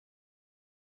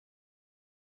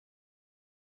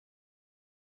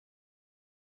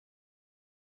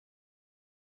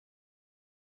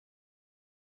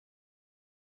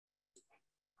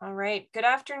All right, good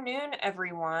afternoon,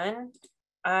 everyone.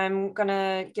 I'm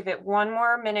gonna give it one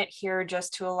more minute here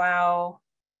just to allow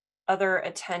other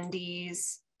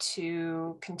attendees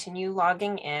to continue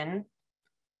logging in.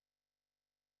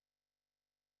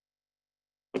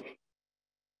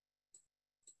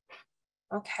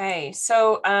 Okay,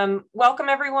 so welcome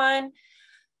everyone.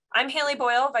 I'm Haley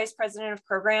Boyle, Vice President of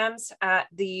Programs at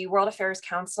the World Affairs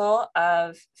Council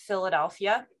of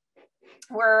Philadelphia.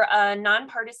 We're a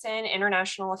nonpartisan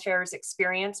international affairs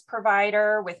experience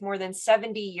provider with more than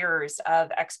 70 years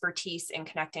of expertise in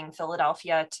connecting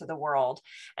Philadelphia to the world.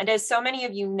 And as so many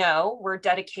of you know, we're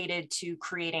dedicated to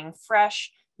creating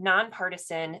fresh,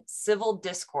 nonpartisan civil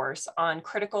discourse on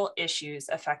critical issues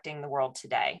affecting the world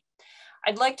today.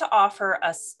 I'd like to offer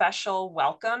a special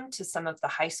welcome to some of the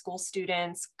high school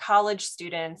students, college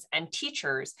students, and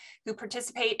teachers who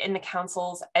participate in the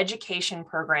Council's education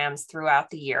programs throughout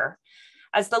the year.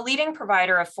 As the leading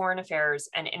provider of foreign affairs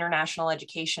and international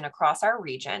education across our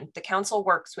region, the Council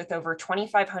works with over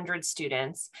 2,500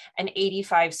 students and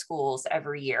 85 schools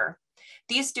every year.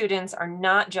 These students are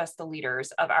not just the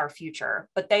leaders of our future,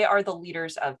 but they are the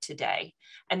leaders of today.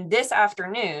 And this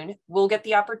afternoon, we'll get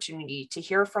the opportunity to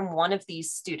hear from one of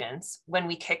these students when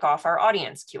we kick off our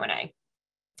audience Q&A.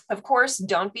 Of course,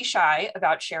 don't be shy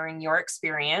about sharing your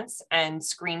experience and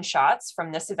screenshots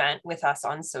from this event with us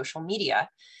on social media.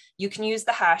 You can use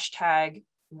the hashtag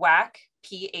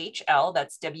WACPHL,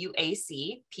 that's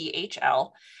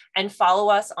WACPHL, and follow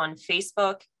us on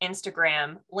Facebook,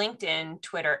 Instagram, LinkedIn,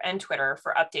 Twitter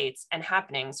for updates and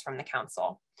happenings from the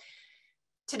Council.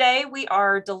 Today, we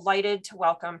are delighted to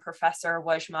welcome Professor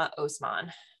Wazhmah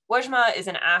Osman. Wazhmah is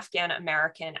an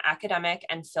Afghan-American academic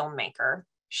and filmmaker.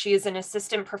 She is an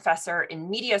assistant professor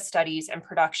in media studies and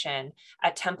production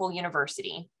at Temple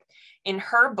University. In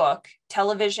her book,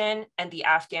 Television and the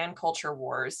Afghan Culture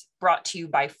Wars, brought to you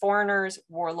by foreigners,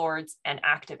 warlords, and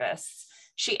activists,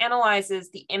 she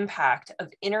analyzes the impact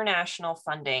of international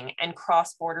funding and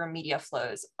cross-border media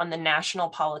flows on the national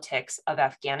politics of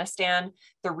Afghanistan,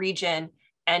 the region,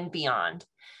 and beyond.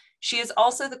 She is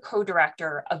also the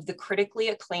co-director of the critically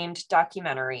acclaimed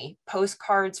documentary,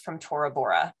 Postcards from Tora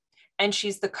Bora, and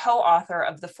she's the co-author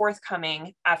of the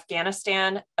forthcoming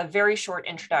Afghanistan, A Very Short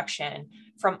Introduction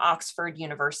from Oxford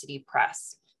University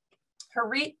Press. Her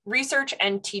research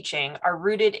and teaching are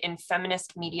rooted in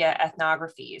feminist media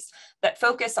ethnographies that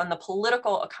focus on the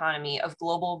political economy of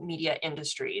global media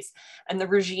industries and the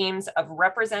regimes of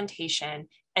representation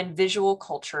and visual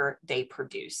culture they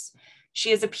produce.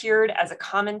 She has appeared as a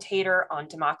commentator on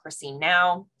Democracy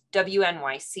Now!,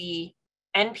 WNYC,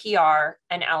 NPR,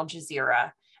 and Al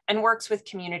Jazeera, and works with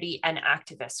community and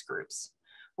activist groups.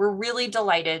 We're really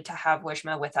delighted to have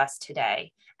Wazhmah with us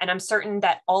today, and I'm certain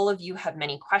that all of you have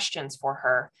many questions for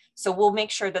her, so we'll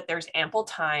make sure that there's ample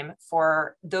time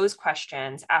for those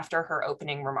questions after her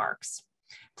opening remarks.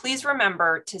 Please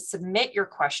remember to submit your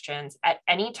questions at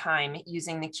any time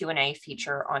using the Q&A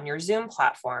feature on your Zoom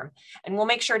platform, and we'll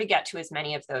make sure to get to as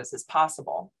many of those as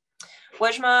possible.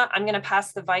 Wazhmah, I'm going to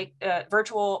pass the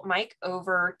virtual mic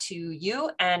over to you,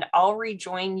 and I'll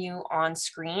rejoin you on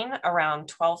screen around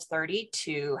 12:30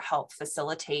 to help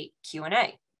facilitate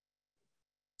Q&A.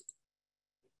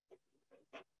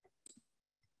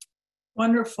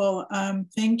 Wonderful.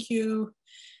 Thank you,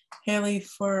 Haley,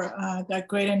 for that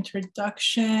great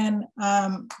introduction.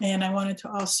 And I wanted to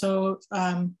also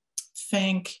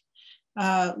thank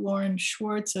Lauren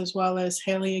Schwartz, as well as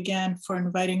Haley again, for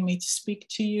inviting me to speak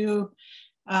to you.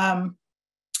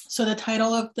 So the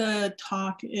title of the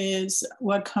talk is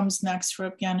What Comes Next for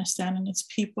Afghanistan and Its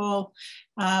People.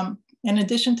 In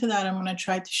addition to that, I'm going to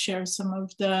try to share some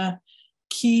of the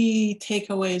key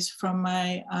takeaways from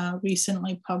my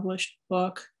recently published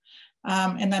book,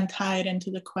 and then tie it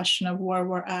into the question of where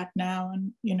we're at now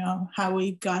and, you know, how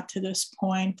we got to this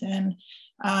point. And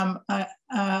I'm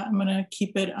going to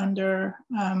keep it under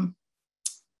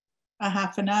a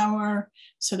half an hour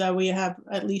so that we have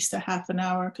at least a half an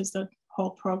hour, because the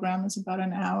whole program is about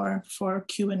an hour for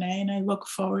Q&A. And I look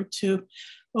forward to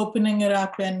opening it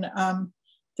up and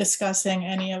discussing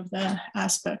any of the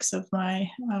aspects of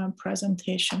my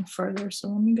presentation further. So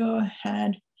let me go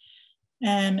ahead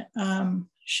and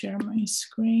share my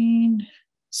screen.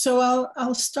 So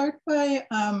I'll start by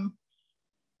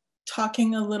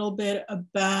talking a little bit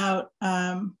about,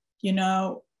 my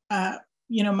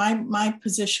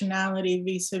positionality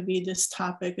vis-a-vis this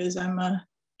topic is I'm an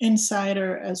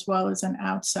insider as well as an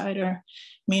outsider,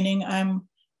 meaning I'm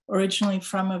originally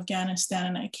from Afghanistan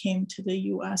and I came to the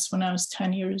US when I was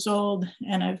 10 years old,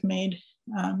 and I've made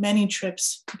many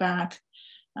trips back,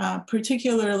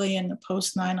 particularly in the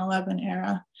post 9/11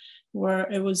 era. where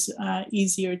it was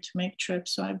easier to make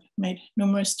trips. So I've made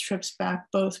numerous trips back,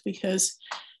 both because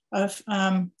of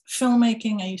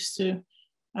filmmaking. I used to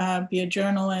be a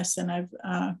journalist, and I've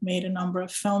made a number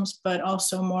of films, but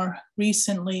also more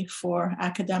recently for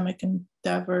academic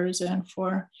endeavors and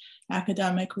for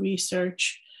academic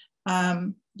research.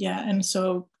 Yeah, and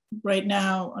so right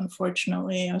now,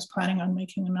 unfortunately, I was planning on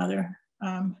making another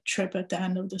trip at the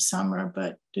end of the summer,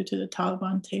 but due to the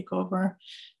Taliban takeover,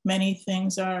 many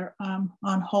things are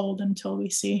on hold until we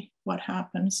see what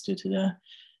happens due to the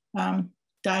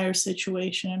dire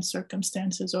situation and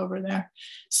circumstances over there.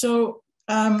 So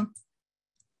I'll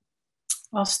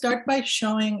start by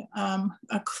showing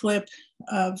a clip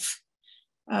of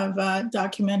a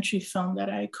documentary film that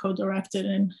I co-directed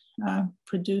and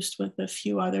produced with a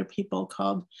few other people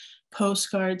called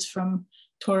Postcards from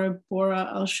Tora Bora.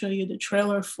 I'll show you the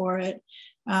trailer for it.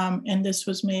 And this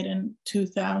was made in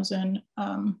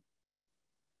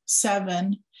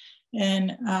 2007.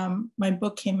 And my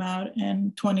book came out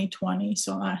in 2020,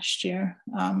 so last year.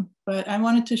 But I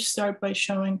wanted to start by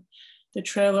showing the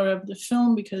trailer of the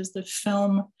film, because the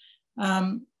film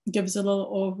gives a little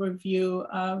overview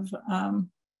of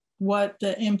what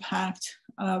the impact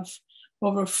of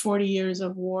over 40 years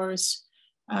of wars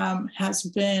has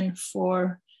been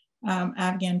for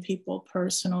Afghan people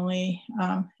personally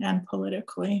and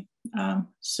politically.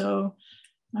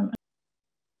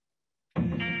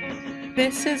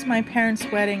 This is my parents'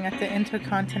 wedding at the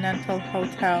Intercontinental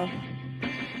Hotel.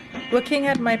 Looking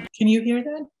at my... Can you hear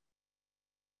that?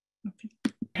 Okay.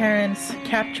 Parents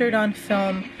captured on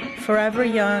film, forever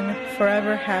young,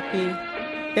 forever happy.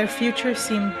 Their future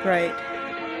seemed bright.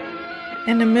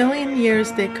 In a million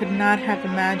years, they could not have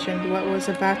imagined what was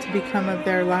about to become of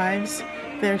their lives,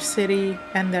 their city,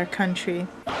 and their country.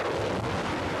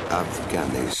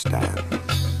 Afghanistan.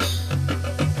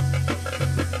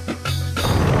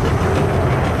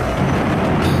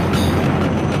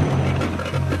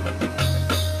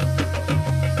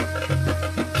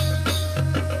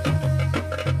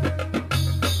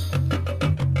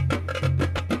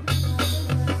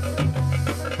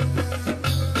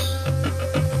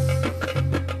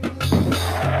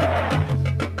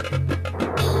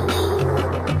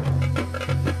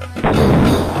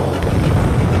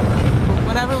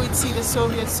 See the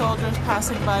Soviet soldiers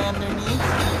passing by underneath,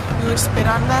 we would spit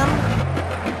on them.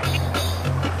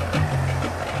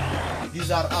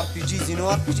 These are RPGs, you know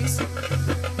RPGs?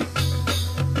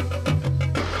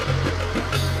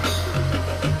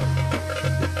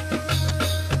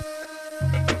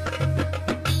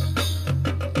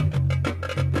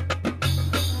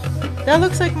 That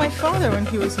looks like my father when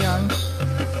he was young.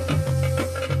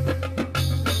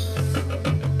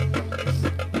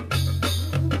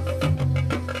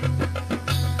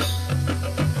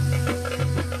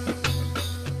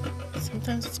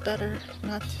 Sometimes it's better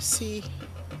not to see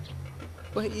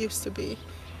what it used to be.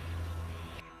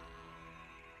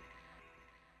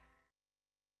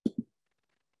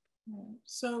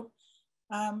 So,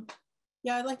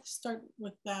 yeah, I'd like to start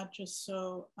with that just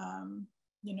so,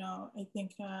 you know, I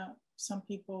think some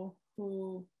people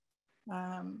who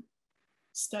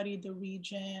study the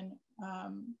region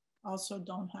also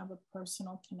don't have a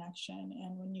personal connection.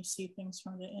 And when you see things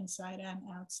from the inside and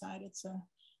outside, it's a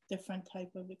different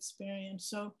type of experience.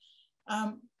 So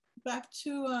back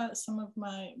to some of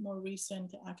my more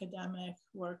recent academic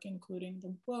work, including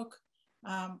the book,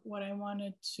 what I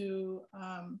wanted to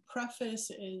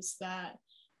preface is that,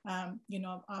 you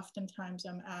know, oftentimes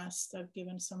I'm asked, I've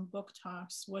given some book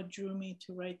talks, what drew me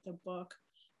to write the book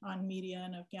on media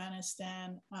in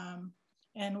Afghanistan.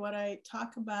 And what I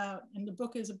talk about, and the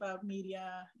book is about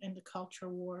media and the culture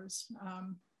wars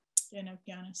in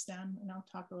Afghanistan, and I'll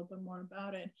talk a little bit more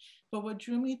about it. But what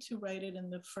drew me to write it in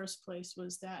the first place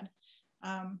was that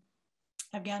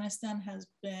Afghanistan has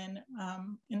been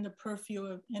in the purview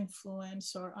of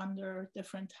influence or under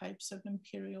different types of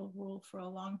imperial rule for a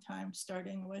long time,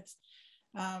 starting with,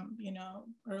 you know,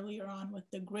 earlier on with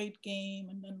the Great Game,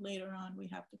 and then later on we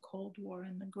have the Cold War.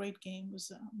 And the Great Game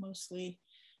was mostly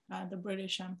the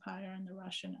British Empire and the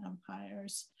Russian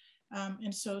empires.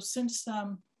 And so since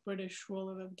British rule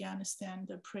of Afghanistan,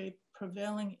 the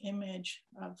prevailing image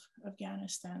of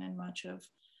Afghanistan and much of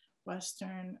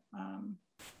Western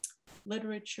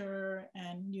literature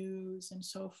and news and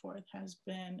so forth has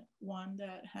been one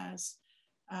that has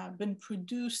been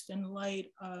produced in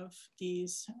light of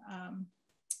these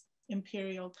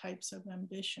imperial types of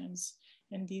ambitions.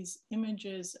 And these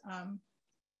images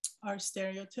are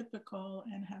stereotypical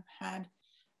and have had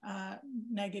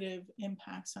negative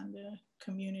impacts on the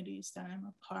communities that I'm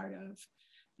a part of.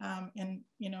 And,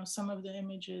 you know, some of the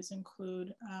images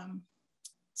include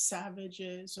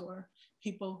savages or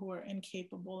people who are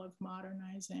incapable of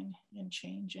modernizing and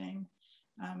changing.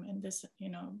 And this,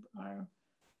 are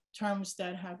terms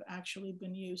that have actually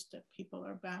been used, that people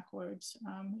are backwards,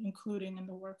 including in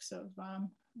the works of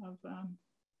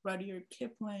Rudyard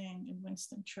Kipling and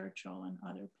Winston Churchill and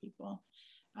other people.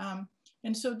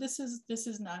 And so this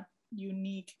is not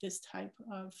unique, this type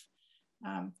of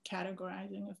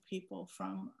categorizing of people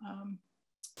from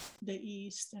the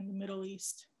East and the Middle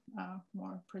East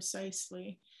more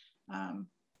precisely.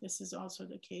 This is also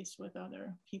the case with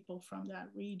other people from that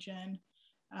region.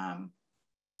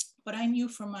 But I knew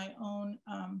from my own,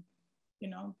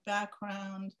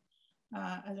 background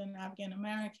as an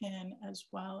Afghan-American, as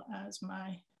well as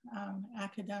my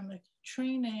academic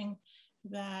training,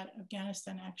 that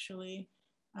Afghanistan actually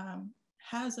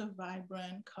has a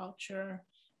vibrant culture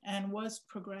and was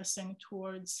progressing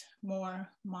towards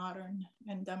more modern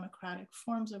and democratic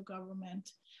forms of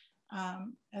government,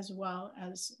 as well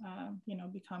as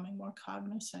becoming more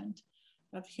cognizant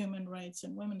of human rights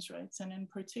and women's rights. And in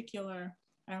particular,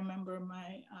 I remember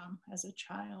as a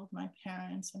child, my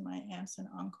parents and my aunts and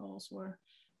uncles were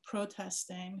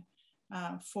protesting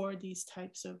for these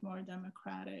types of more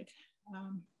democratic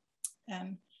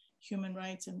and human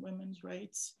rights and women's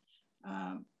rights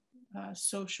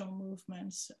social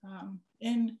movements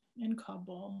in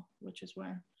Kabul, which is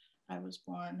where I was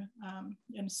born.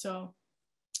 And so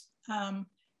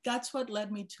that's what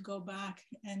led me to go back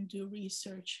and do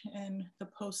research in the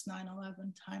post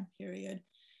 9/11 time period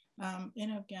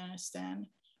in Afghanistan,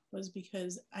 was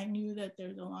because I knew that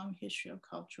there's a long history of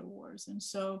culture wars. And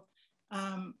so,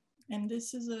 and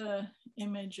this is an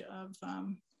image of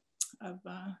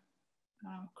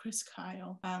Chris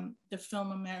Kyle. The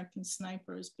film American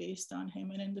Sniper is based on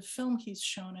him. And in the film, he's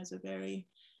shown as a very,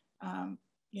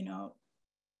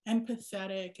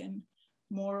 empathetic and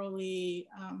morally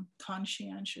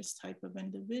conscientious type of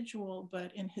individual.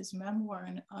 But in his memoir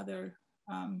and other,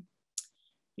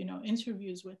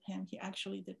 interviews with him, he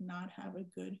actually did not have a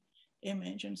good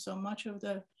image. And so much of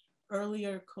the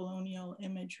earlier colonial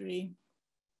imagery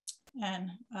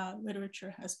and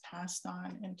literature has passed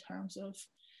on in terms of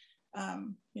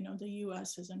the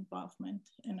US's involvement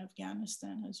in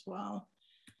Afghanistan as well.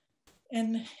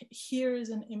 And here is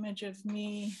an image of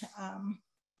me.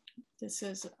 This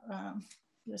is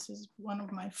one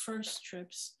of my first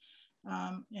trips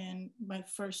and my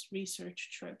first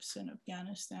research trips in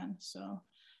Afghanistan. So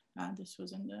this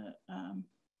was in the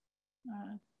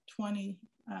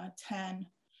 2010.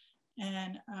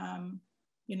 And,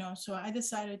 so I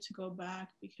decided to go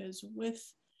back because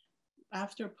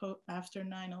after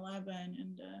 9/11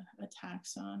 and the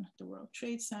attacks on the World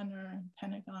Trade Center and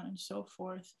Pentagon and so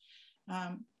forth,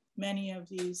 many of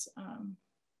these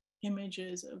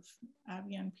images of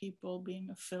Afghan people being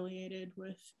affiliated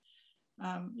with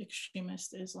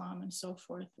extremist Islam and so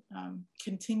forth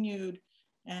continued,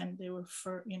 and they were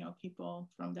people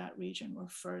from that region were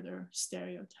further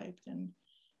stereotyped in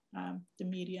the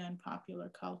media and popular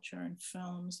culture and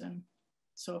films and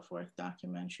so forth,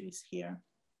 documentaries here.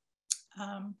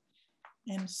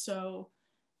 And so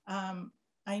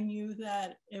I knew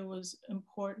that it was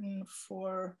important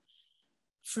for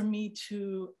me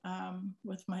to,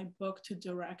 with my book, to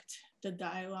direct the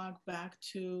dialogue back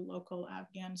to local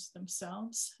Afghans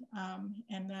themselves.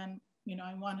 And then,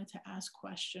 I wanted to ask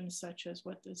questions such as,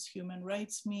 what does human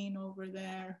rights mean over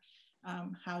there?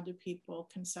 How do people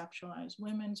conceptualize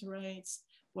women's rights?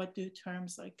 What do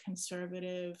terms like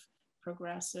conservative,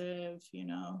 progressive,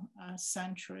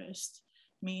 centrist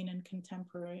mean in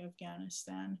contemporary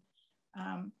Afghanistan?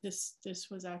 This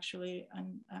was actually,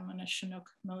 I'm on a Chinook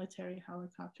military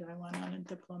helicopter. I went on a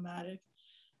diplomatic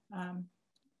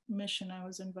mission. I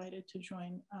was invited to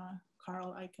join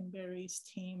Carl Eikenberry's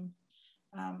team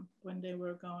when they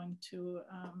were going to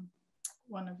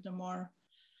one of the more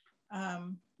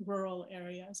rural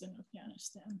areas in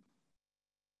Afghanistan.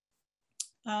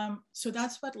 So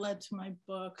that's what led to my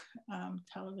book,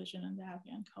 Television and the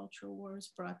Afghan Culture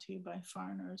Wars, brought to you by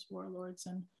foreigners, warlords,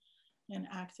 and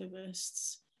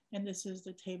activists. And this is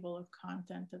the table of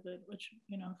content of it, which,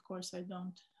 of course, I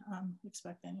don't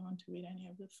expect anyone to read any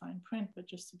of the fine print, but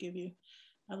just to give you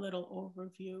a little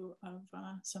overview of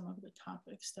some of the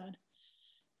topics that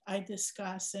I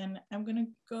discuss. And I'm going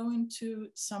to go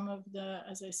into some of the,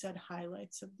 as I said,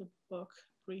 highlights of the book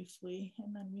briefly,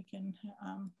 and then we can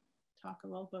talk a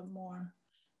little bit more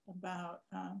about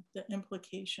the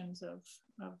implications of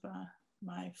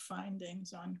my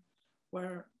findings on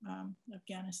where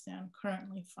Afghanistan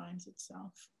currently finds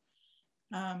itself.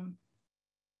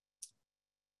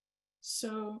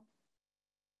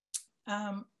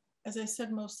 As I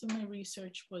said, most of my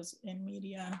research was in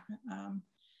media.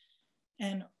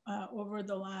 And over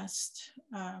the last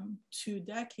 2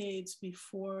 decades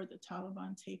before the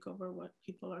Taliban takeover, what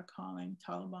people are calling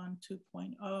Taliban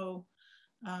 2.0,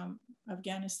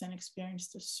 Afghanistan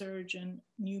experienced a surge in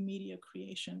new media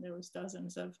creation. There was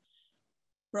dozens of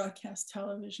broadcast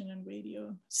television and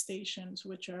radio stations,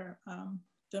 which are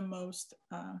the most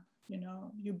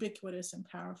ubiquitous and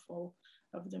powerful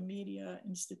of the media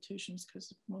institutions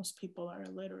because most people are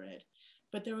illiterate.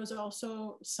 But there was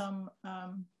also some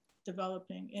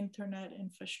developing internet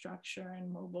infrastructure,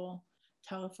 and mobile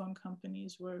telephone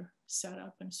companies were set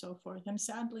up and so forth. And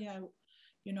sadly,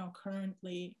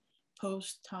 currently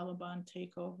post-Taliban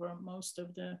takeover, most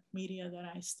of the media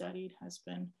that I studied has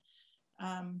been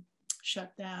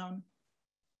shut down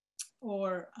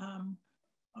or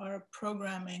are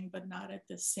programming, but not at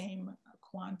the same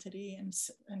quantity, and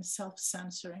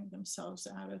self-censoring themselves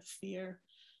out of fear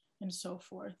and so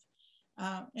forth.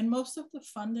 And most of the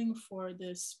funding for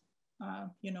this,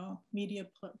 media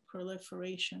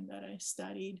proliferation that I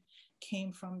studied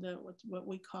came from what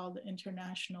we call the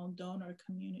international donor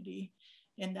community.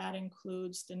 And that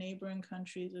includes the neighboring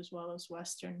countries as well as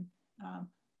Western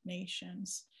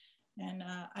nations. And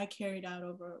I carried out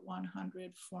over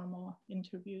 100 formal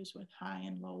interviews with high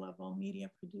and low level media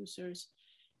producers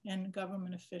and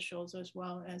government officials, as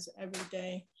well as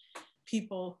everyday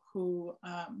people who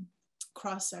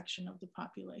cross-section of the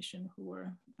population who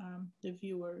were the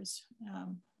viewers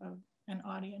and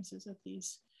audiences of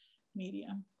these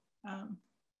media.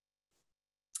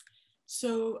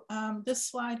 So this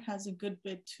slide has a good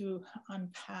bit to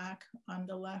unpack. On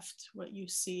the left, what you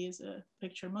see is a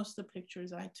picture. Most of the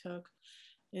pictures I took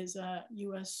is a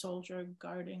US soldier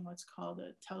guarding what's called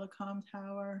a telecom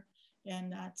tower.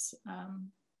 And that's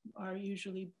are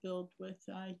usually built with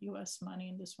US money.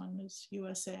 And this one is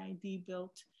USAID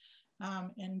built.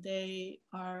 And they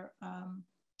are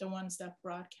the ones that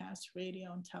broadcast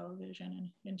radio and television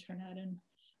and internet and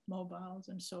mobiles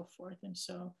and so forth. And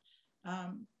so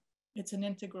it's an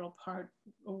integral part,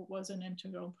 or was an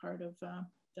integral part of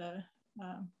the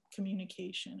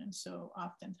communication. And so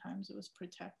oftentimes it was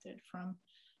protected from,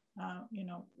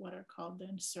 what are called the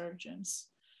insurgents.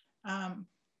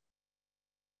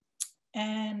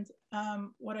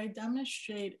 What I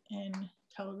demonstrate in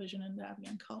television and the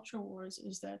Afghan culture wars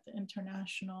is that the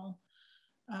international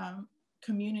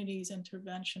community's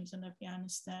interventions in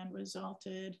Afghanistan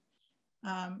resulted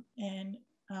in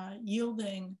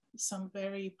yielding some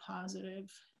very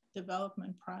positive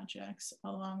development projects,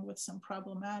 along with some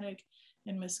problematic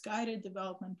and misguided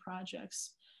development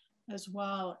projects as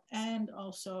well, and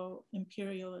also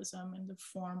imperialism in the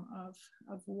form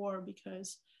of war,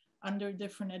 because under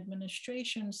different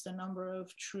administrations, the number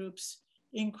of troops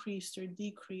increased or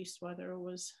decreased, whether it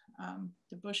was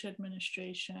the Bush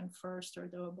administration first or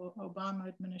the Obama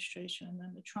administration and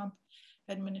then the Trump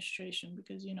administration,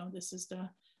 because, this is the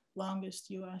longest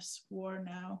US war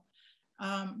now.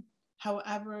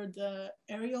 However, the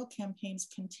aerial campaigns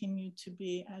continue to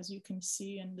be, as you can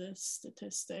see in this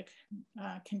statistic,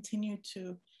 continue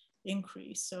to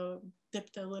increase. So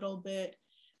dipped a little bit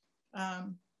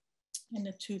in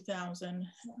the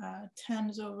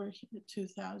 2010s over the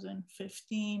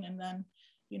 2015, and then,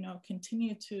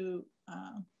 continue to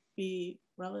be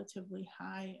relatively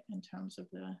high in terms of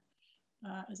the,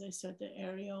 as I said, the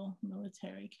aerial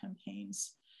military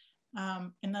campaigns.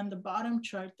 And then the bottom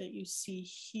chart that you see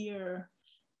here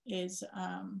is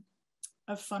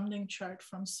a funding chart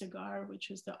from SIGAR,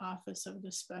 which is the Office of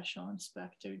the Special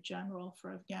Inspector General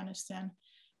for Afghanistan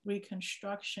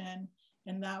Reconstruction.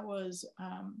 And that was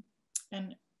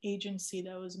an agency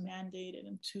that was mandated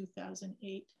in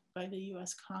 2008 by the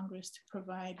US Congress to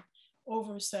provide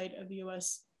oversight of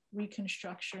US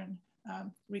reconstruction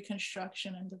and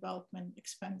development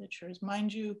expenditures.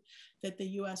 Mind you that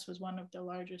the US was one of the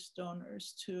largest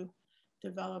donors to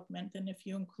development. And if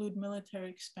you include military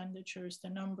expenditures, the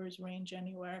numbers range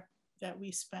anywhere that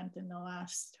we spent in the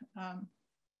last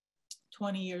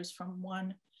 20 years from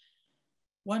 $1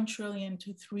 trillion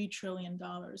to $3 trillion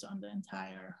on the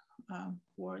entire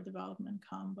war development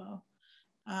combo.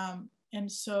 And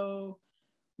so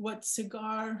what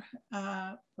SIGAR's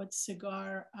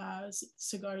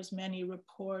many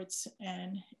reports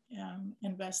and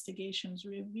investigations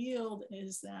revealed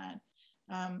is that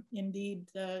indeed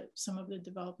some of the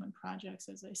development projects,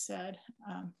 as I said,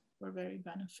 were very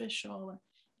beneficial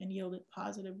and yielded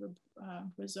positive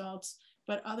results,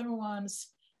 but other ones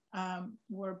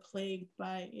were plagued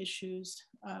by issues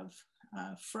of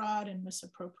fraud and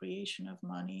misappropriation of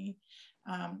money.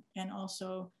 And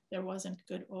also there wasn't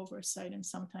good oversight, and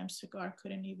sometimes SIGAR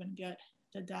couldn't even get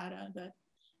the data that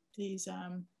these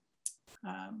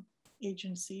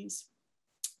agencies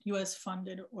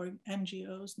US-funded or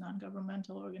NGOs,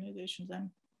 non-governmental organizations, and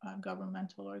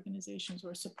governmental organizations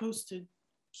were supposed to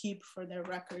keep for their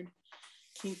record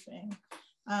keeping.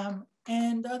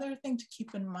 And the other thing to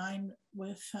keep in mind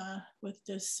with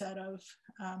this set of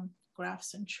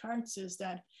graphs and charts is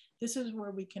that this is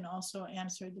where we can also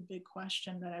answer the big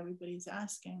question that everybody's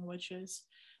asking, which is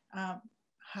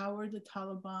how are the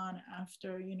Taliban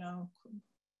after,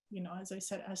 as I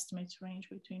said, estimates range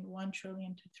between $1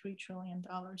 trillion to $3 trillion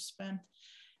spent.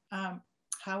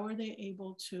 How are they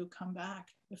able to come back?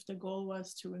 If the goal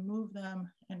was to remove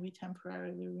them and we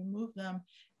temporarily remove them,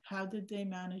 how did they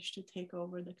manage to take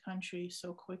over the country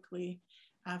so quickly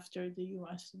after the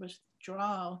US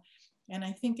withdrawal? And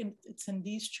I think it's in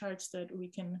these charts that we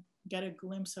can get a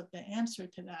glimpse of the answer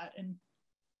to that.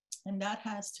 And that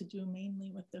has to do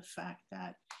mainly with the fact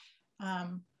that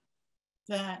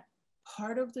that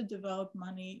part of the developed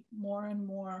money more and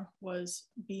more was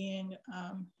being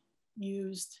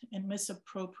used and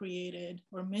misappropriated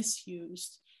or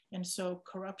misused. And so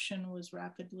corruption was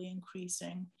rapidly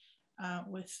increasing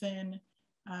within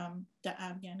the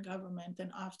Afghan government.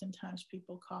 And oftentimes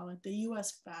people call it the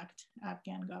US-backed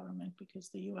Afghan government because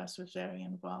the US was very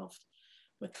involved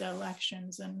with the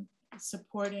elections and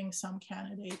supporting some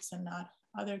candidates and not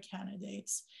other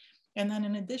candidates. And then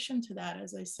in addition to that,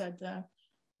 as I said,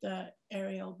 the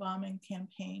aerial bombing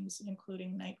campaigns,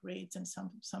 including night raids and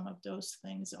some of those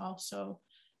things also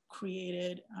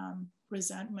created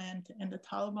resentment. And the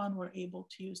Taliban were able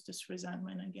to use this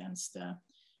resentment against the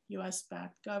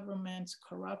US-backed governments,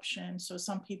 corruption. So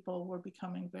some people were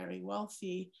becoming very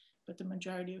wealthy, but the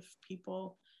majority of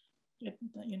people, the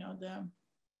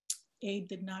aid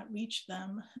did not reach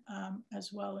them,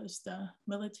 as well as the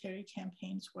military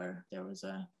campaigns where there was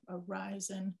a rise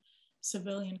in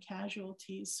civilian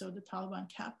casualties. So the Taliban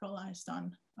capitalized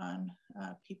on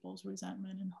people's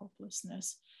resentment and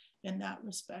hopelessness in that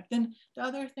respect. And the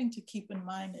other thing to keep in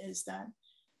mind is that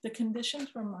the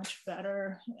conditions were much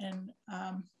better in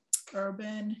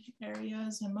urban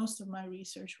areas, and most of my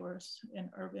research was in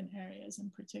urban areas, in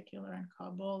particular in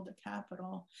Kabul, the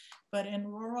capital. But in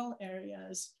rural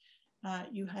areas,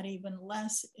 you had even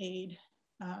less aid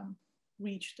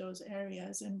reach those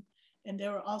areas, and they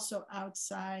were also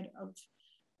outside of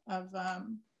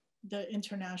the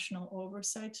international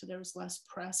oversight, so there was less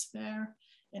press there,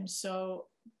 and so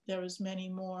there was many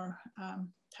more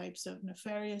types of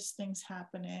nefarious things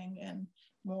happening, and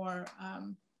more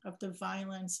of the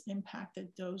violence impacted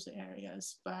those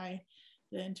areas by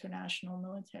the international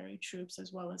military troops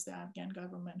as well as the Afghan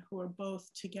government, who were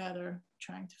both together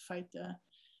trying to fight the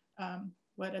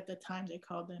what at the time they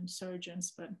called the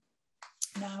insurgents, but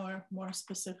now are more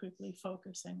specifically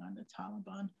focusing on the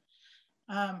Taliban.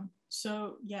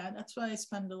 So yeah, that's why I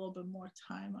spend a little bit more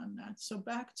time on that. So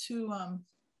back to,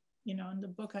 in the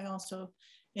book, I also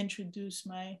introduce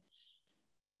my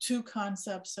two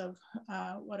concepts of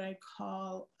what I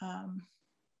call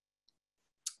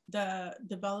the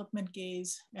development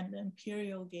gaze and the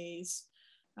imperial gaze,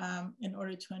 in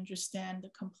order to understand the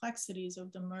complexities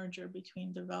of the merger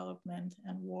between development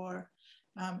and war.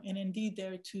 And indeed,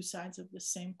 there are two sides of the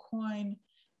same coin.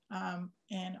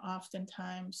 And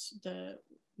oftentimes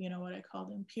what I call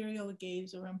the imperial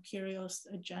gaze or imperialist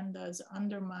agendas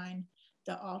undermine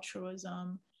the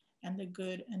altruism and the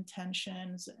good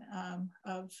intentions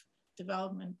of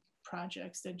development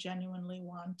projects that genuinely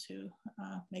want to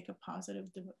make a positive,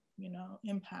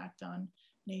 impact on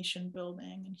nation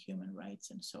building and human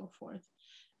rights and so forth.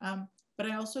 But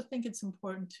I also think it's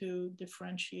important to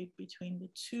differentiate between the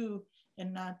two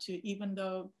and not to, even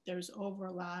though there's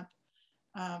overlap,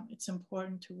 it's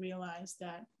important to realize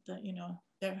that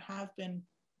there have been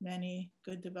many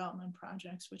good development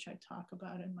projects, which I talk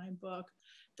about in my book,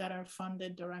 that are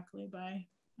funded directly by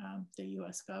the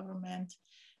US government,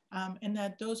 and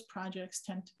that those projects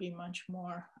tend to be much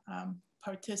more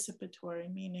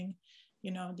participatory, meaning,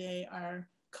 they are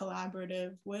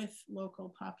collaborative with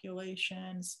local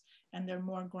populations, and they're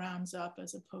more grounds up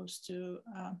as opposed to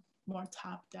more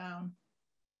top down.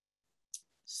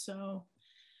 So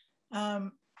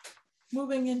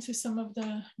moving into some of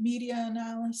the media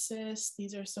analysis,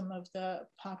 these are some of the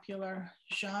popular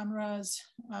genres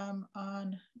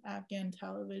on Afghan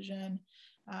television.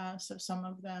 So some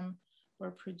of them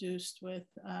were produced with,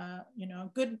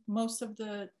 most of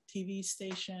the TV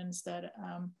stations that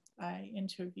I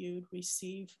interviewed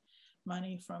receive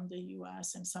money from the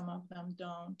US, and some of them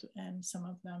don't, and some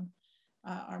of them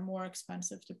are more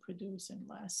expensive to produce and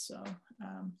less. So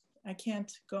I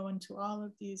can't go into all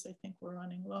of these. I think we're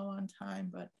running low on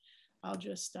time, but I'll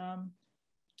just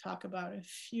talk about a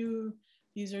few.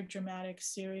 these are dramatic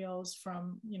serials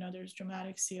from, there's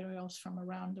dramatic serials from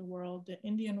around the world. The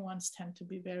Indian ones tend to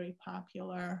be very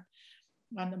popular.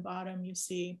 On the bottom, you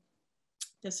see,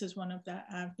 this is one of the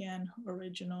Afghan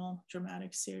original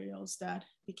dramatic serials that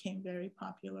became very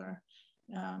popular.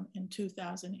 In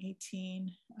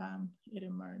 2018, it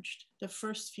emerged. The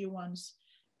first few ones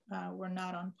were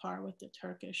not on par with the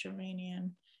Turkish,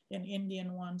 Iranian, and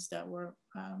Indian ones that were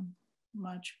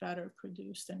much better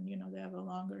produced, and they have a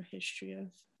longer history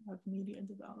of media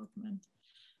development.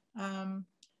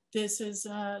 This is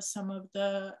some of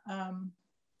the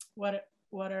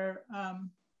what are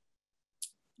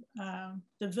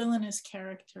the villainous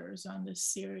characters on the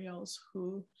serials,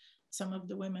 who some of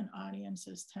the women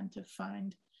audiences tend to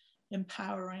find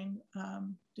empowering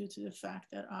due to the fact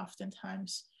that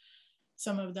oftentimes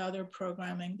some of the other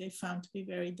programming they found to be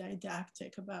very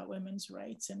didactic about women's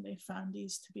rights, and they found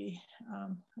these to be a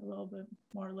little bit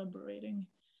more liberating.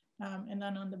 And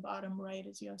then on the bottom right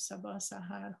is you have Sabah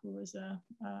Sahar, who is a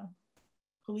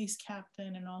police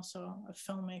captain and also a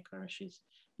filmmaker. She's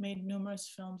made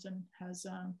numerous films and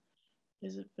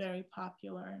is very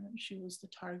popular, and she was the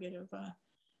target of a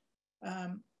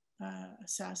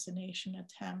assassination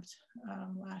attempt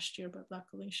last year, but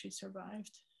luckily she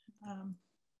survived.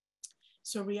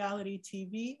 So reality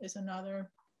TV is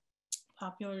another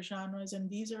popular genres, and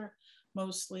these are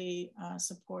mostly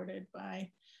supported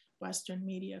by Western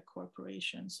media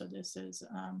corporations. So this is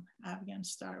Afghan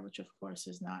Star, which of course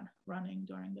is not running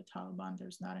during the Taliban.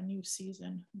 There's not a new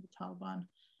season. The Taliban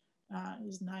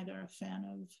is neither a fan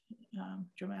of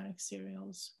dramatic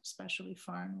serials, especially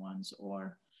foreign ones,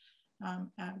 or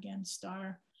Afghan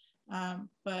Star.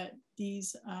 But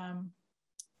these,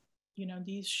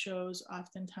 these shows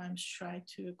oftentimes try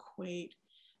to equate,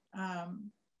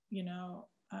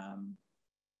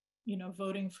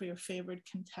 voting for your favorite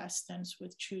contestants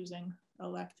with choosing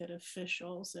elected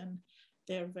officials, and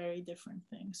they're very different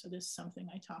things. So this is something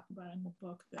I talk about in the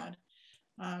book, that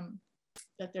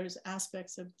that there's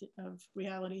aspects of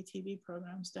reality TV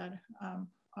programs that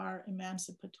are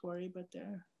emancipatory, but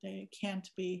they can't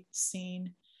be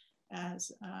seen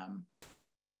as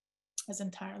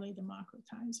entirely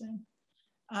democratizing.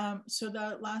 So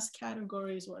the last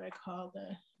category is what I call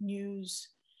the news,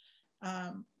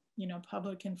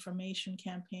 public information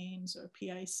campaigns, or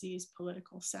PICs,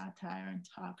 political satire and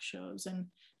talk shows. And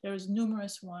there was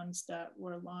numerous ones that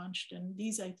were launched, and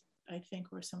these I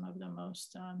think were some of the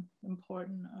most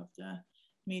important of the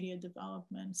media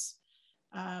developments.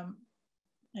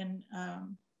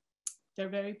 They're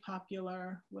very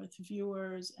popular with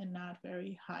viewers and not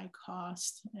very high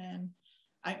cost. And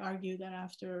I argue that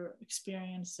after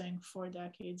experiencing 4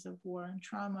 decades of war and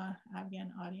trauma,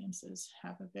 Afghan audiences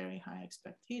have a very high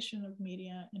expectation of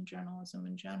media and journalism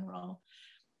in general.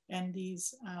 And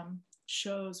these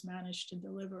shows manage to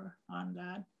deliver on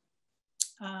that.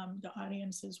 The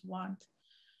audiences want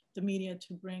the media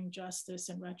to bring justice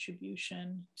and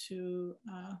retribution to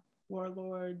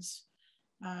warlords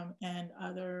and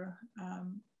other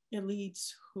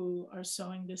elites who are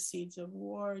sowing the seeds of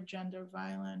war, gender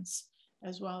violence,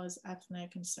 as well as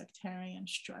ethnic and sectarian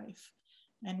strife.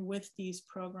 And with these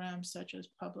programs, such as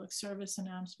public service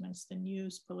announcements, the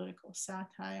news, political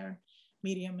satire,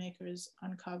 media makers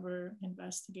uncover,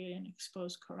 investigate, and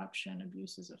expose corruption,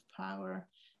 abuses of power,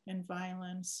 and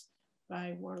violence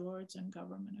by warlords and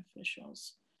government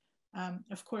officials.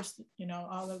 Of course,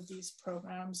 all of these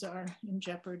programs are in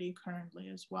jeopardy currently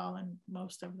as well, and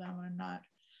most of them are not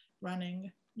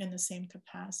running in the same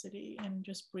capacity. And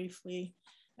just briefly,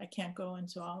 I can't go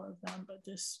into all of them, but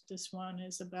this one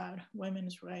is about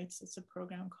women's rights. It's a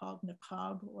program called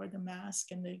Niqab, or the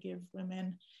mask, and they give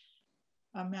women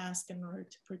a mask in order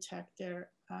to protect their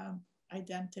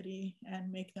identity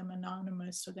and make them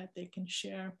anonymous so that they can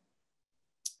share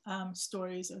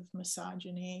stories of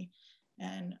misogyny,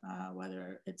 and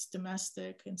whether it's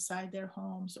domestic inside their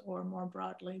homes or more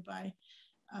broadly by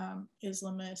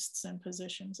Islamists and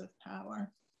positions of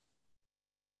power.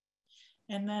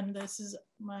 And then this is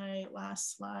my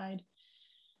last slide.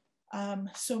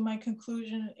 So my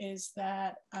conclusion is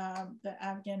that the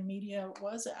Afghan media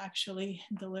was actually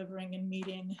delivering and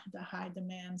meeting the high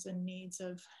demands and needs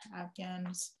of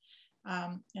Afghans.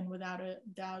 And without a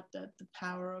doubt that the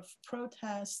power of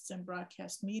protests and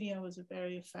broadcast media was a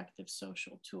very effective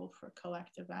social tool for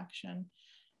collective action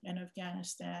in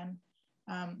Afghanistan.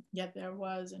 Yet there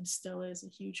was and still is a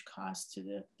huge cost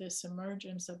to this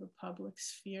emergence of a public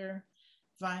sphere.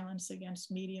 Violence against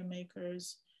media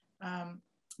makers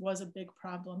was a big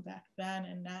problem back then,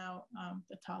 and now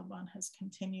the Taliban has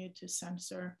continued to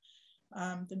censor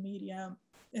the media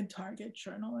and target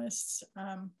journalists.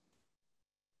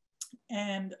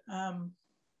 And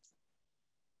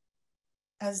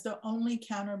as the only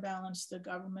counterbalance to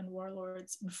government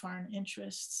warlords and foreign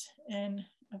interests in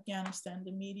Afghanistan,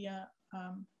 the media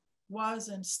was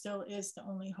and still is the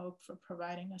only hope for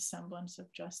providing a semblance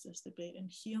of justice, debate,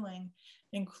 and healing,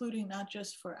 including not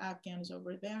just for Afghans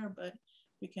over there, but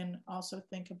we can also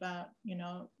think about, you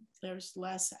know, there's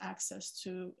less access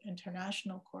to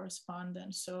international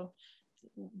correspondence. So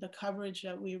the coverage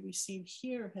that we receive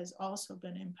here has also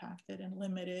been impacted and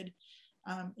limited,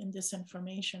 and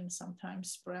disinformation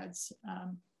sometimes spreads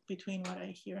between what I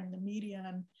hear in the media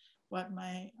and what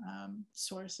my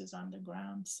sources on the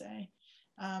ground say.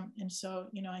 And so,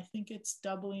 you know, I think it's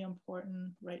doubly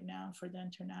important right now for the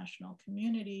international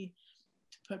community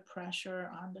to put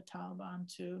pressure on the Taliban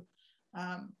to,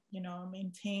 you know,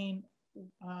 maintain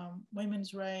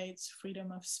women's rights,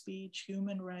 freedom of speech,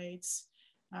 human rights,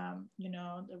 you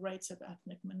know, the rights of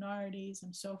ethnic minorities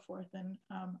and so forth. And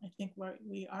I think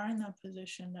we are in that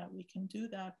position that we can do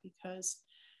that because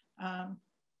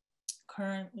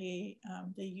currently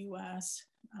the US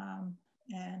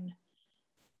and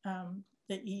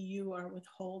the EU are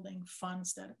withholding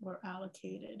funds that were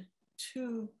allocated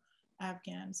to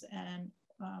Afghans. And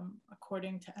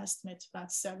according to estimates, about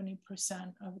 70%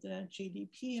 of the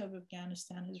GDP of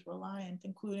Afghanistan is reliant,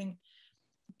 including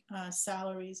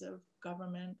salaries of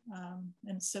government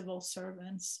and civil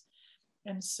servants.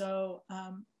 And so,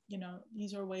 you know,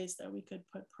 these are ways that we could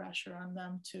put pressure on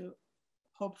them to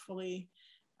hopefully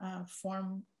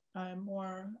form a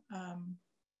more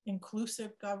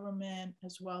inclusive government,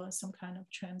 as well as some kind of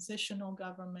transitional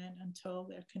government until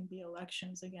there can be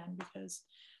elections again, because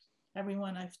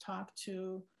everyone I've talked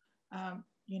to,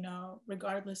 you know,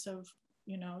 regardless of,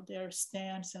 you know, their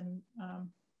stance and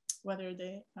whether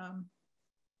they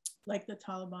like the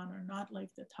Taliban or not like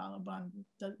the Taliban,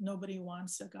 nobody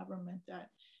wants a government that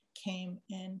came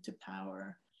into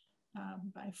power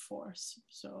by force.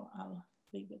 So I'll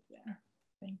leave it there.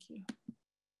 Thank you.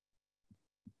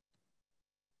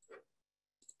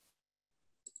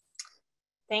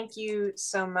 Thank you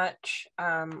so much,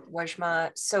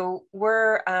 Wazhmah. So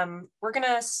we're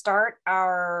gonna start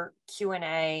our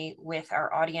Q&A with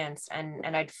our audience, and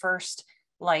I'd first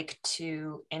like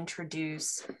to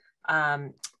introduce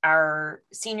our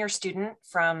senior student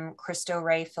from Cristo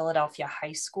Rey Philadelphia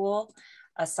High School,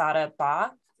 Asada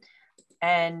Ba.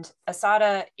 And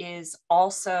Asada is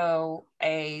also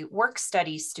a work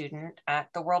study student at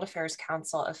the World Affairs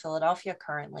Council of Philadelphia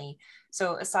currently.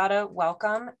 So Asada,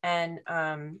 welcome, and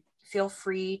feel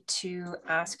free to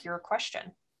ask your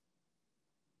question.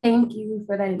 Thank you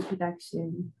for that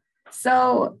introduction.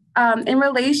 So in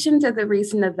relation to the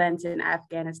recent events in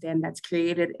Afghanistan that's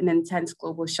created an intense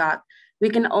global shock, we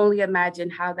can only imagine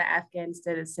how the Afghan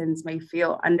citizens may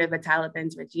feel under the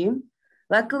Taliban's regime.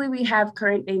 Luckily, we have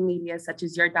current day media such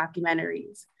as your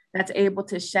documentaries that's able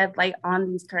to shed light on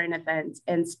these current events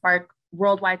and spark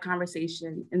worldwide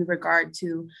conversation in regard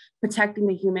to protecting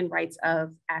the human rights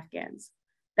of Afghans.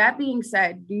 That being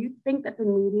said, do you think that the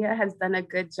media has done a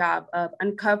good job of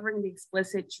uncovering the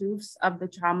explicit truths of the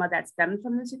trauma that stemmed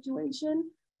from the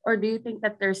situation? Or do you think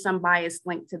that there's some bias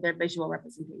linked to their visual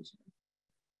representation?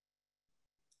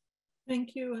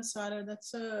 Thank you, Asada.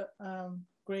 That's a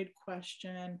great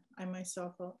question. I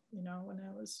myself, you know, when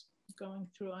I was going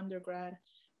through undergrad,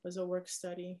 was a work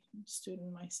study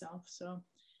student myself. So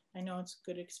I know it's a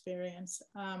good experience.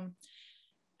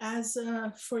 As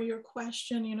for your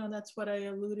question, you know, that's what I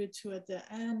alluded to at the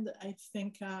end. I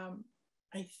think,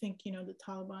 you know, the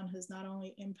Taliban has not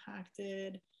only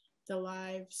impacted the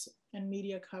lives and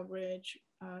media coverage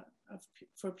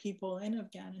for people in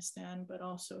Afghanistan, but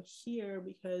also here,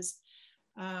 because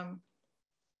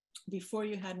before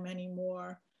you had many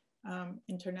more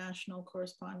international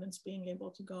correspondents being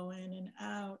able to go in and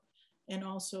out, and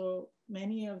also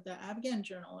many of the Afghan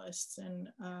journalists and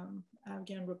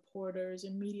Afghan reporters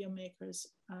and media makers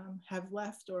have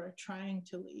left or are trying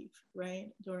to leave, right,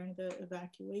 during the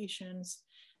evacuations.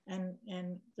 And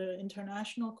the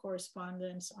international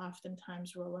correspondents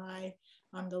oftentimes rely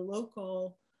on the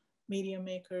local media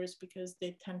makers because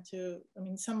they tend to, I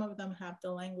mean, some of them have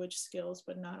the language skills,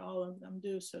 but not all of them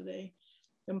do. So they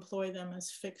employ them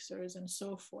as fixers and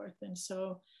so forth. And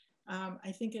so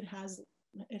I think it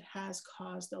has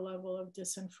caused a level of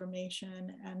disinformation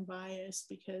and bias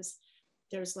because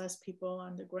there's less people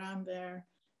on the ground there.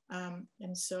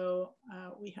 And so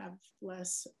we have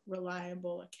less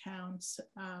reliable accounts.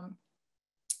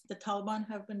 The Taliban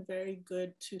have been very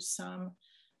good to some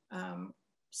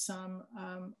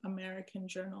American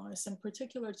journalists, in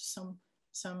particular to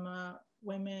some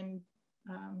women,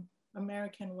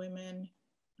 American women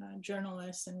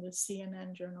journalists and the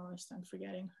CNN journalist, I'm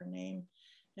forgetting her name,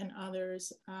 and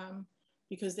others,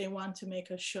 because they want to make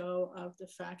a show of the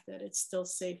fact that it's still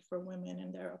safe for women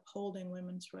and they're upholding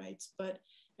women's rights. But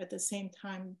at the same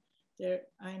time,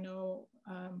 I know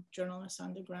journalists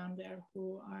on the ground there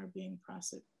who are being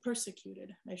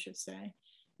persecuted, I should say,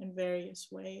 in various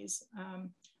ways.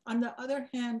 On the other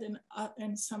hand,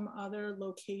 in some other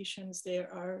locations, they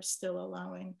are still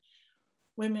allowing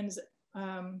women's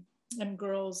and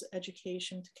girls'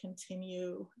 education to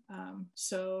continue.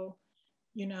 So,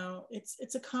 you know,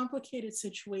 it's a complicated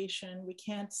situation. We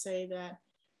can't say that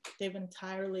they've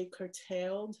entirely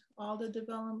curtailed all the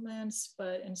developments,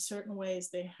 but in certain ways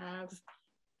they have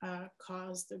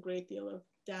caused a great deal of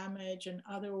damage. In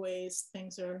other ways,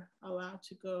 things are allowed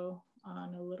to go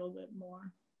on a little bit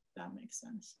more, if that makes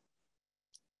sense.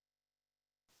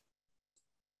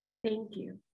 Thank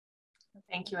you.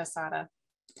 Thank you, Asada.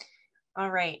 All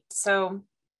right, so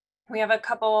we have a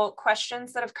couple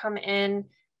questions that have come in,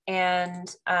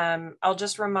 and I'll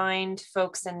just remind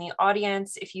folks in the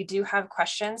audience, if you do have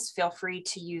questions, feel free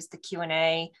to use the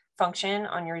Q&A function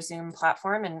on your Zoom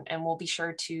platform, and we'll be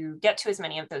sure to get to as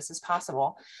many of those as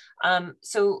possible.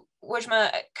 So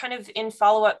Wazhmah, kind of in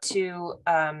follow-up to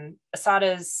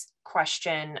Asada's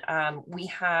question, we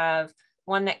have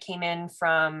one that came in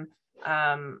from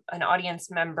an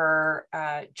audience member,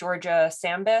 Georgia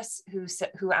Sambis,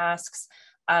 who asks,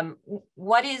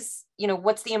 what's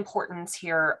the importance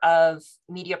here of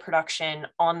media production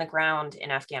on the ground in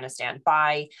Afghanistan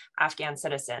by Afghan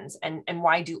citizens, and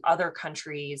why do other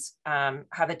countries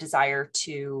have a desire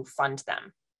to fund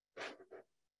them?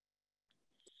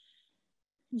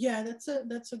 Yeah,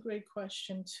 that's a great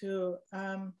question too.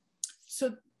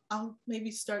 So I'll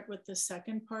maybe start with the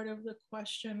second part of the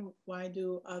question. Why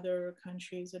do other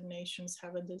countries and nations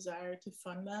have a desire to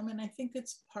fund them? And I think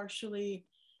it's partially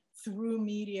through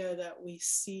media that we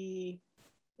see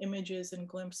images and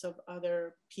glimpses of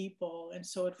other people. And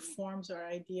so it forms our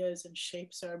ideas and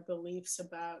shapes our beliefs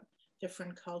about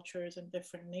different cultures and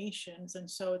different nations. And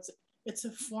so it's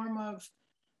a form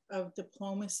of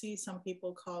diplomacy. Some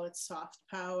people call it soft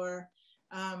power.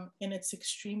 In its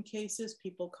extreme cases,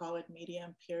 people call it media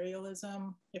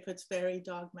imperialism, if it's very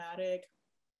dogmatic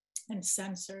and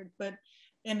censored. But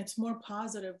in its more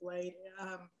positive light,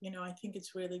 I think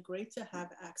it's really great to have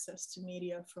access to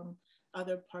media from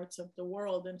other parts of the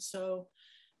world. And so,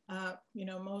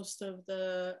 most of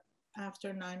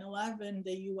after 9/11,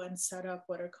 the UN set up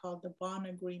what are called the Bonn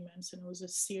Agreements. And it was a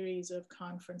series of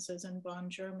conferences in Bonn,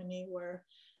 Germany, where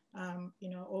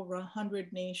over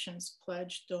 100 nations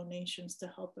pledged donations to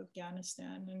help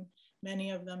Afghanistan, and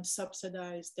many of them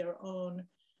subsidized their own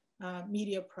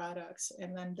media products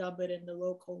and then dub it in the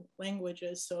local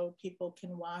languages so people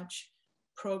can watch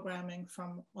programming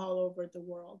from all over the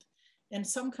world. In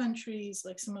some countries,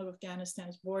 like some of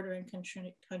Afghanistan's bordering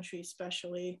countries,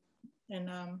 especially in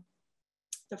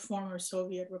the former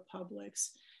Soviet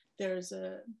republics, there's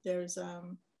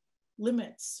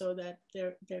limits so that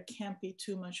there can't be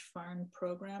too much foreign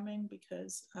programming,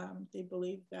 because they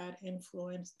believe that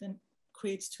influence then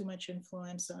creates too much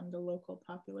influence on the local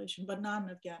population. But not in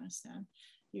Afghanistan.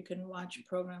 You can watch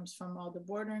programs from all the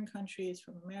bordering countries,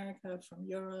 from America, from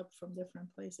Europe, from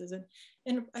different places.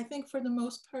 And I think for the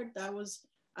most part, that was,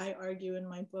 I argue in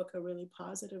my book, a really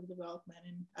positive development.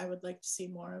 And I would like to see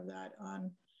more of that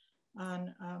on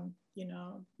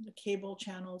the cable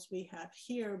channels we have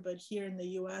here. But here in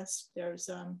the US, there's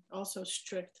also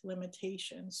strict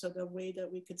limitations. So the way that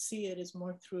we could see it is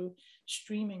more through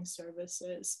streaming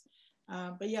services.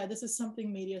 But yeah, this is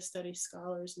something media studies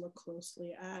scholars look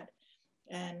closely at.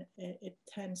 And it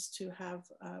tends to have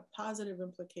positive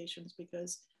implications,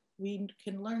 because we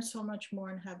can learn so much more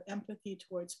and have empathy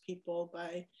towards people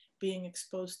by being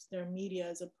exposed to their media,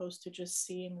 as opposed to just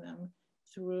seeing them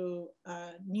through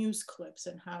news clips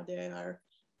and how they are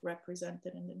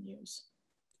represented in the news.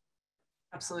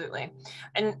 Absolutely.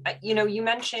 And, you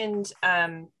mentioned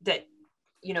that,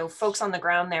 folks on the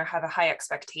ground there have a high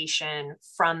expectation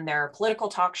from their political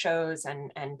talk shows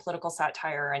and political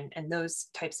satire and those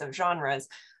types of genres.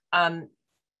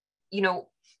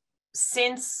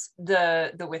 Since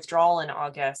the withdrawal in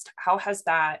August, how has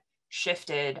that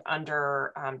shifted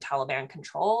under Taliban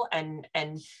control? And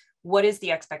what is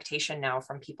the expectation now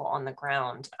from people on the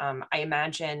ground? I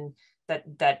imagine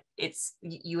that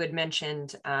you had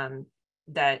mentioned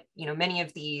that, many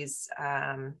of these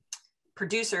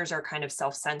producers are kind of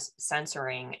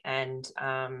self-censoring and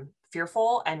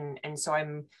fearful. And so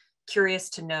I'm curious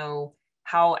to know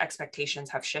how expectations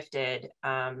have shifted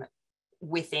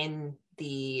within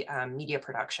the media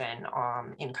production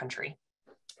in country.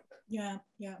 Yeah.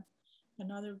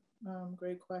 Another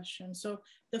great question. So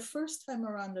the first time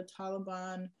around, the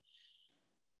Taliban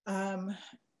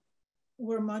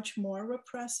were much more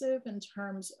repressive in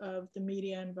terms of the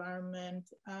media environment.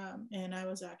 And I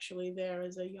was actually there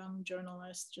as a young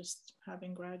journalist, just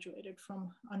having graduated from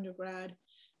undergrad.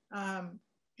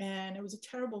 And it was a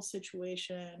terrible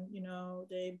situation. You know,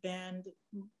 they banned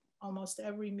almost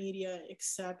every media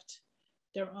except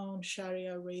their own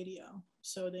Sharia radio.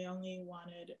 So they only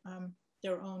wanted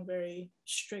their own very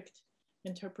strict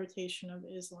interpretation of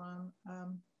Islam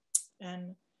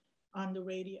and on the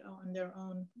radio, on their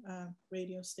own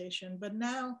radio station. But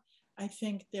now I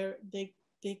think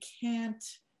they can't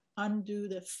undo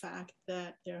the fact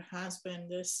that there has been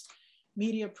this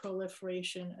media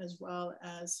proliferation, as well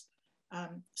as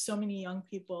so many young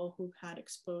people who've had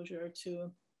exposure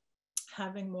to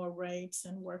having more rights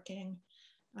and working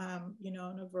you know,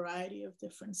 in a variety of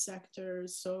different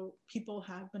sectors. So people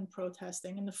have been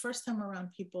protesting. And the first time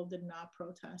around, people did not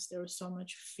protest. There was so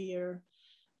much fear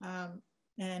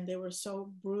and they were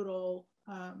so brutal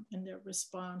in their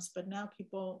response. But now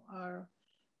people are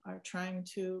trying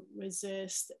to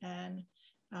resist. And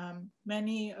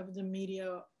many of the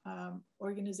media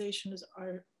organizations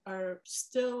are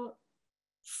still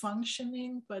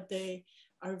functioning, but they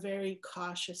are very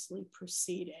cautiously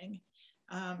proceeding.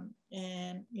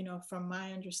 And, you know, from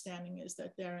my understanding is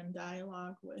that they're in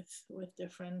dialogue with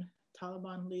different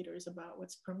Taliban leaders about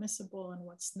what's permissible and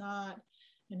what's not,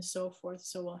 and so forth.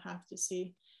 So we'll have to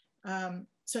see.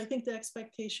 So I think the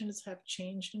expectations have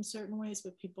changed in certain ways,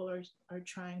 but people are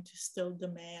trying to still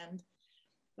demand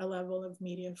a level of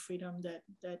media freedom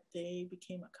that they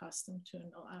became accustomed to in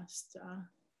the last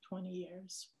 20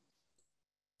 years.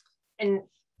 And,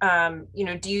 you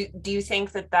know, do you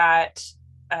think that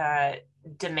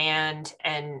demand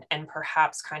and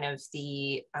perhaps kind of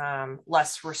the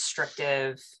less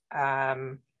restrictive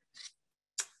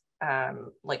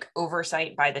like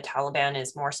oversight by the Taliban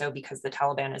is more so because the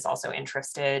Taliban is also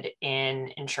interested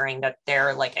in ensuring that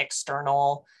their like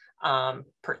external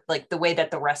like the way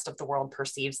that the rest of the world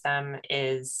perceives them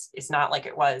is not like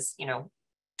it was, you know,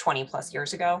 20 plus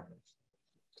years ago?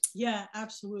 Yeah,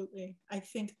 absolutely. I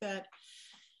think that,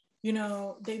 you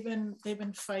know, they've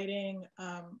been fighting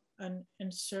an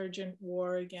insurgent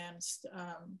war against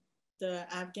the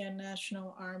Afghan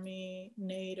National Army,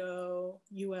 NATO,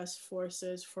 US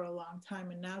forces for a long time.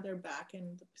 And now they're back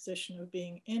in the position of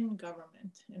being in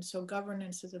government. And so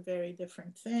governance is a very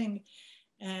different thing.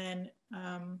 And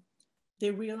they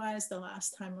realized the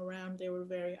last time around they were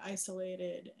very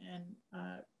isolated, and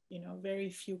you know, very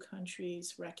few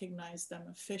countries recognized them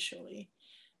officially.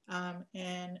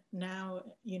 And now,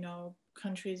 you know,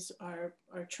 countries are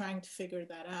trying to figure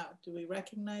that out. Do we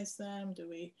recognize them? Do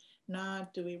we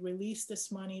not? Do we release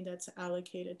this money that's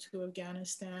allocated to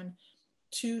Afghanistan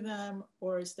to them?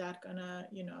 Or is that gonna,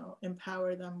 you know,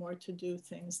 empower them more to do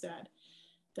things that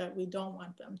we don't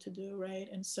want them to do, right?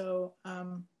 And so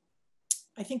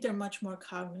I think they're much more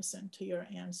cognizant, to your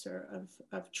answer,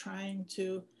 of trying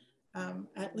to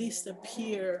at least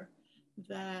appear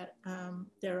that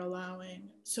they're allowing.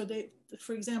 So they,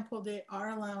 for example, they are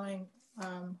allowing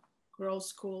girls'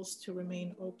 schools to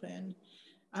remain open,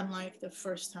 unlike the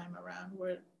first time around,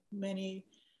 where many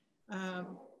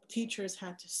teachers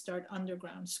had to start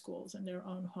underground schools in their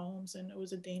own homes, and it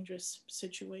was a dangerous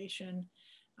situation.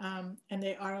 And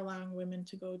they are allowing women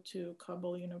to go to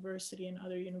Kabul University and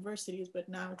other universities, but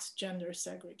now it's gender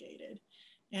segregated.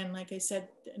 And like I said,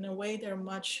 in a way,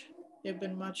 they've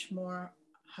been much more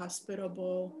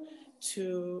hospitable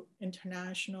to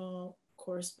international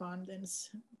correspondents,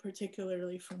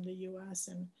 particularly from the US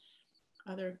and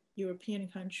other European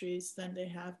countries, than they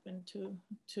have been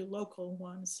to local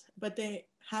ones. But they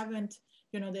haven't,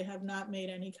 you know, they have not made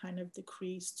any kind of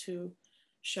decrees to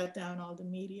shut down all the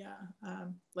media.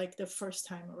 Like the first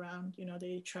time around, you know,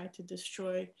 they tried to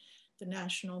destroy the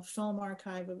National Film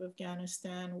Archive of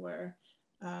Afghanistan, where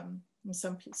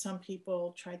some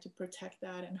people tried to protect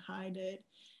that and hide it,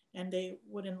 and they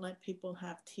wouldn't let people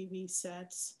have TV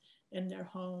sets in their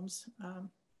homes.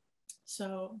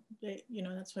 So they, you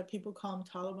know, that's why people call them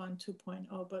Taliban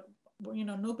 2.0. But you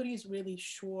know, nobody's really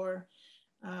sure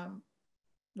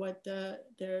what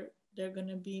they're going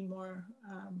to be more,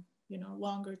 you know,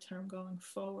 longer term going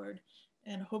forward,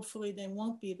 and hopefully they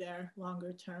won't be there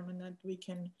longer term, and that we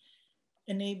can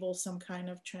enable some kind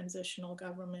of transitional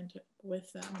government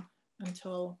with them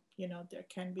until, you know, there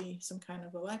can be some kind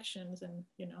of elections, and,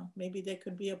 you know, maybe they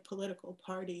could be a political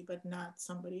party, but not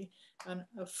somebody,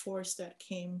 a force that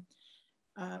came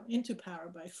into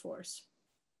power by force.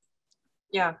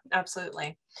 Yeah,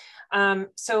 absolutely.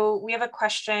 So we have a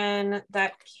question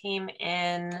that came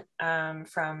in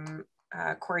from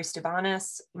Corey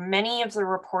Stubanis. Many of the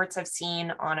reports I've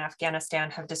seen on Afghanistan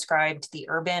have described the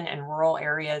urban and rural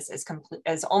areas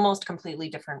as almost completely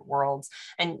different worlds.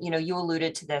 And you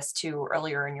alluded to this too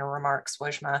earlier in your remarks,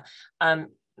 Wazhmah.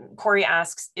 Corey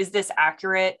asks, is this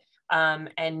accurate?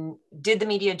 And did the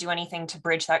media do anything to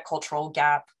bridge that cultural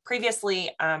gap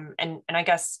previously? And I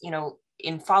guess,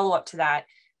 in follow-up to that,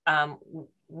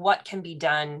 what can be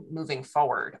done moving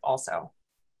forward also?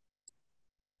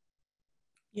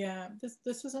 Yeah,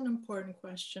 this is an important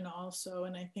question also,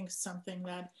 and I think something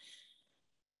that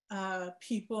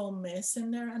people miss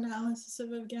in their analysis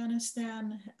of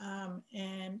Afghanistan.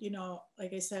 And,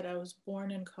 like I said, I was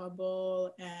born in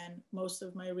Kabul, and most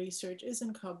of my research is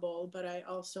in Kabul, but I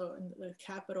also in the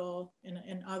capital,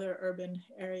 in other urban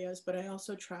areas, but I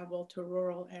also travel to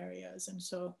rural areas. And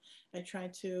so I try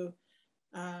to,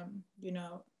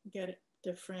 get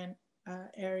different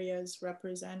areas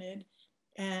represented.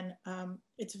 And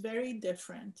it's very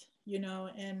different,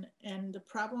 and the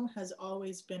problem has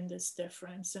always been this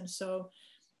difference. And so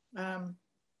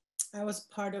I was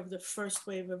part of the first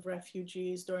wave of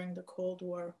refugees during the Cold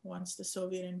War once the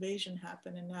Soviet invasion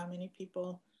happened, and now many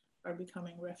people are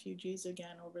becoming refugees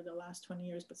again over the last 20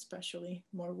 years, but especially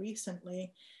more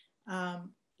recently.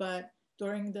 But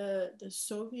during the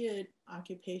Soviet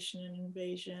occupation and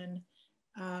invasion,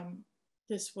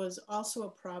 this was also a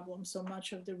problem. So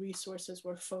much of the resources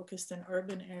were focused in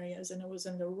urban areas, and it was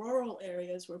in the rural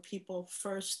areas where people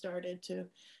first started to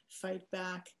fight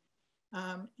back.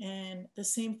 And the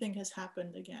same thing has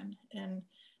happened again. And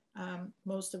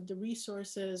most of the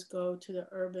resources go to the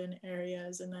urban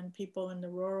areas, and then people in the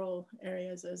rural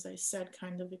areas, as I said,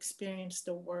 kind of experience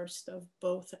the worst of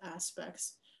both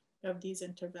aspects of these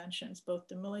interventions, both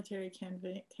the military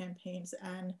campaigns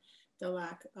and the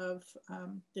lack of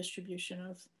distribution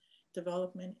of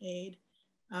development aid.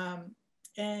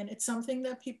 And it's something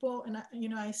that people, and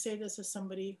I say this as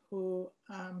somebody who,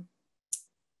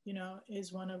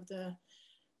 is one of the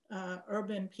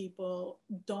urban people,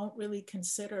 don't really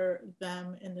consider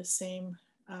them in the same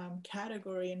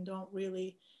category and don't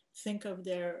really think of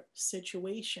their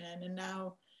situation. And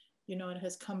now, it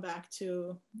has come back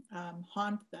to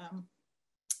haunt them.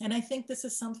 And I think this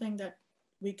is something that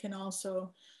we can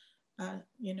also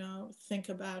think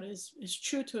about is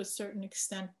true to a certain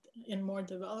extent in more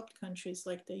developed countries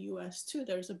like the US too.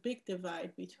 There's a big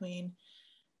divide between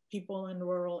people in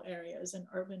rural areas and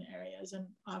urban areas. And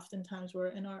oftentimes we're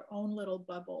in our own little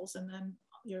bubbles. And then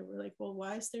you're like, well,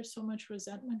 why is there so much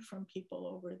resentment from people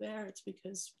over there? It's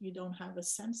because you don't have a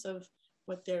sense of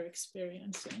what they're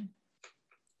experiencing.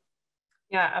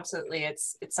 Yeah, absolutely.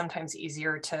 It's sometimes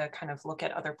easier to kind of look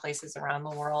at other places around the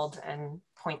world and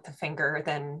point the finger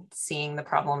than seeing the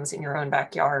problems in your own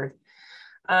backyard.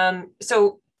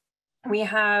 So we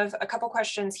have a couple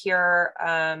questions here,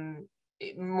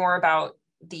 more about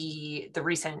the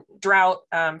recent drought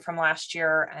from last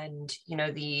year, and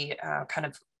the kind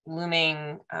of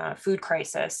looming food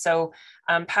crisis. So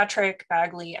Patrick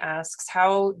Bagley asks,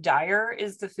 how dire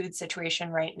is the food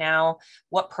situation right now?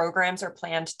 What programs are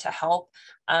planned to help?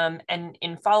 And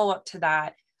in follow-up to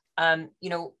that,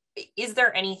 is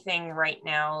there anything right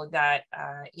now that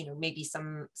maybe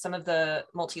some of the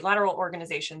multilateral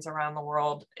organizations around the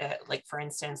world, like for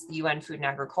instance the UN Food and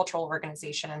Agricultural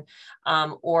Organization,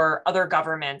 or other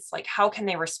governments, like how can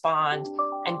they respond,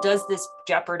 and does this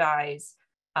jeopardize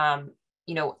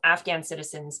Afghan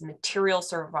citizens' material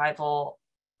survival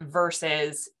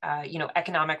versus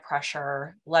economic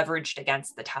pressure leveraged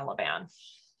against the Taliban?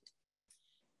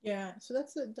 Yeah, so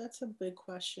that's a big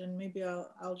question. Maybe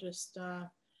I'll just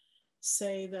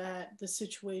say that the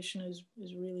situation is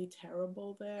really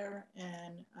terrible there,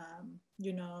 and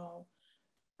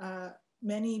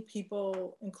many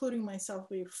people, including myself,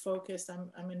 we've focused.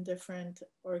 I'm in different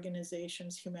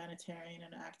organizations, humanitarian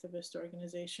and activist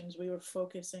organizations. We were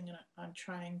focusing on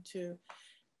trying to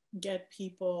get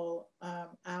people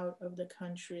out of the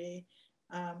country,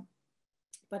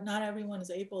 but not everyone is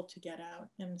able to get out.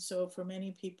 And so for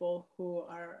many people who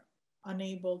are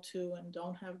unable to and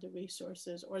don't have the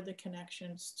resources or the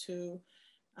connections to,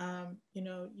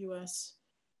 US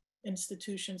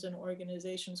institutions and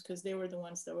organizations, because they were the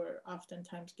ones that were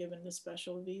oftentimes given the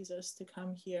special visas to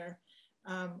come here,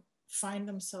 find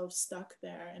themselves stuck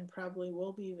there and probably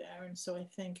will be there. And so I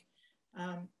think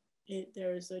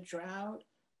there's a drought,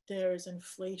 there's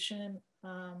inflation,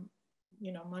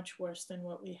 much worse than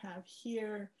what we have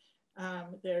here.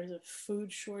 There's a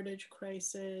food shortage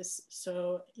crisis.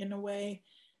 So in a way,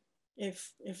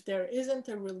 if there isn't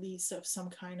a release of some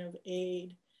kind of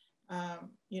aid,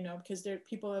 because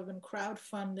people have been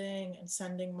crowdfunding and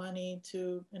sending money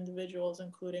to individuals,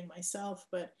 including myself,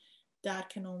 but that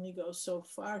can only go so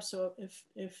far. So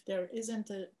if there isn't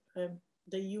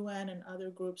the UN and other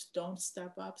groups don't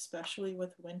step up, especially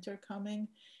with winter coming,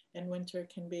 and winter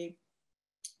can be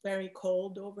very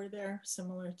cold over there,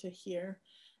 similar to here.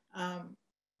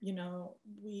 You know,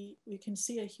 we can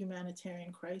see a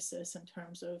humanitarian crisis in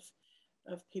terms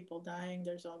of people dying.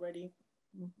 There's already,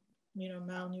 you know,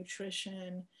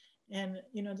 malnutrition, and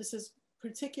you know, this is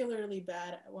particularly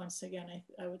bad, once again,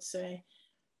 I would say,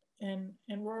 in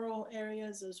rural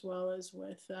areas, as well as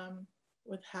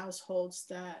with households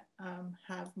that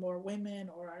have more women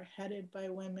or are headed by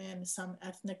women. Some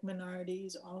ethnic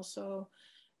minorities also,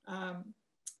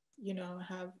 you know,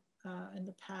 have in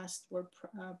the past were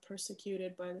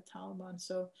persecuted by the Taliban.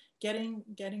 So getting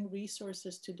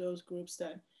resources to those groups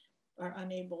that are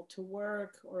unable to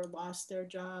work or lost their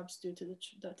jobs due to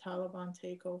the Taliban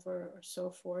takeover or so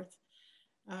forth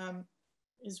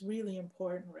is really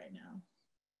important right now.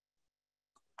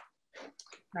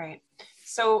 Right.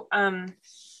 So,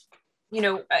 you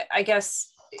know, I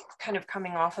guess kind of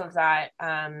coming off of that,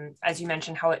 as you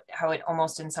mentioned, how it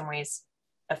almost in some ways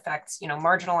affects, you know,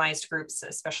 marginalized groups,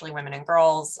 especially women and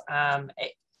girls.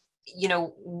 You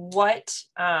know, what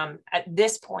at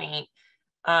this point,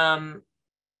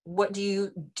 what do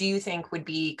you think would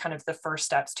be kind of the first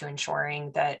steps to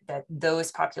ensuring that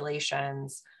those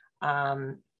populations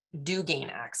do gain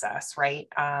access, right?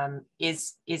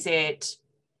 Is it,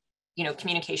 you know,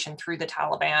 communication through the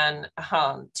Taliban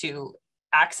to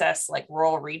access like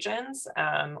rural regions,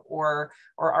 or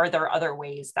are there other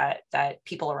ways that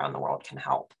people around the world can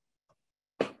help?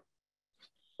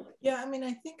 Yeah, I mean,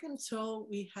 I think until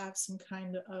we have some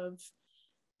kind of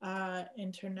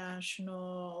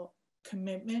international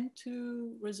commitment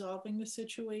to resolving the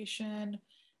situation,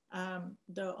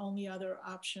 the only other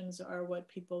options are what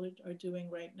people are doing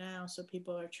right now. So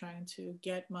people are trying to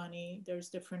get money. There's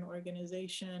different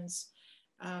organizations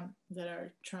that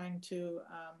are trying to,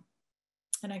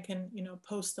 and I can, you know,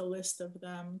 post a list of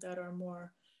them that are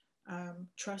more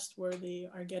trustworthy,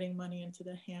 are getting money into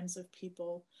the hands of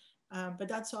people. But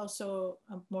that's also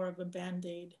more of a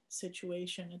Band-Aid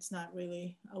situation. It's not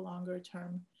really a longer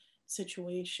term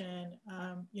situation.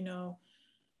 You know,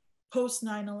 post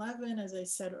 9/11, as I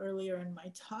said earlier in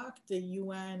my talk, the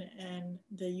UN and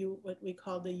what we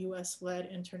call the US-led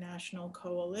international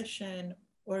coalition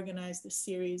organized a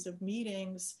series of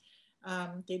meetings.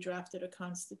 They drafted a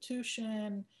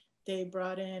constitution. They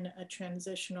brought in a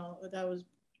transitional, that was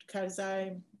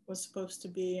Karzai was supposed to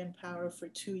be in power for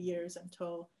 2 years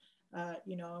until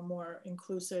you know, a more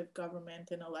inclusive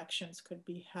government and elections could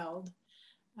be held.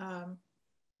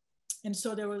 And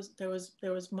so there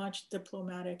was much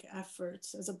diplomatic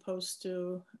efforts, as opposed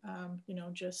to you know,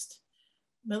 just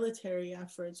military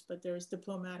efforts, but there was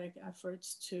diplomatic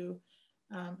efforts to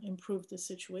improve the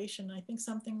situation. I think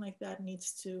something like that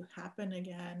needs to happen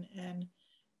again, and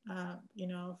you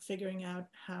know, figuring out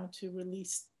how to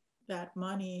release that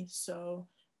money so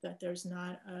that there's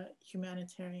not a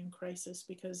humanitarian crisis,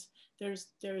 because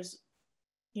there's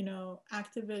you know,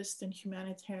 activist and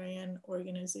humanitarian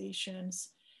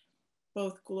organizations,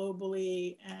 both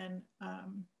globally and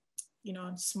you know,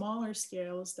 on smaller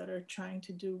scales, that are trying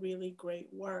to do really great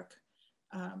work,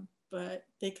 but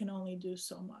they can only do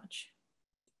so much.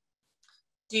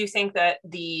 Do you think that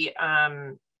the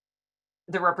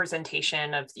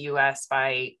representation of the U.S.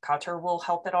 by Qatar will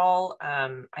help at all?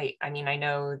 I mean, I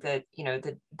know that, you know,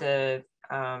 the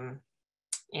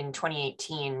in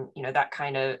 2018, you know, that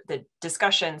kind of the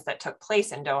discussions that took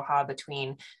place in Doha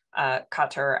between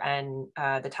Qatar and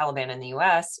the Taliban in the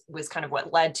U.S. was kind of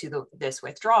what led to this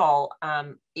withdrawal.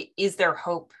 Is there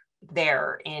hope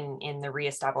there in the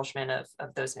reestablishment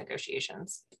of those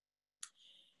negotiations?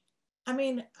 I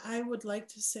mean, I would like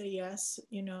to say yes.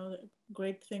 You know,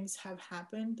 great things have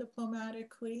happened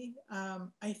diplomatically.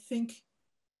 I think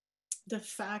the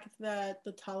fact that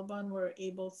the Taliban were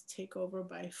able to take over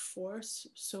by force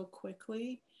so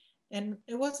quickly, and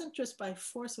it wasn't just by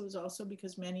force, it was also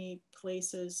because many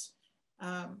places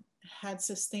had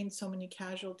sustained so many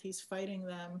casualties fighting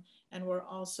them, and were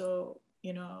also,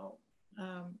 you know,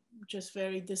 just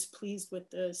very displeased with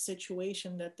the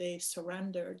situation, that they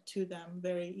surrendered to them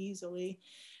very easily,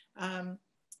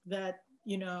 that,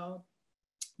 you know,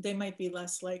 they might be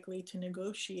less likely to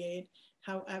negotiate.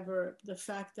 However, the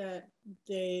fact that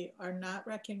they are not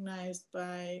recognized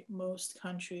by most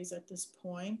countries at this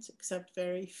point, except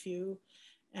very few,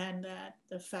 and that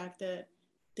the fact that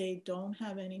they don't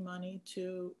have any money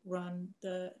to run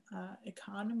the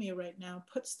economy right now,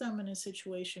 puts them in a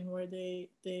situation where they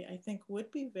I think would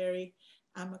be very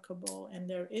amicable. And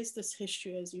there is this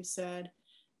history, as you said,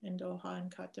 in Doha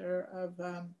and Qatar, of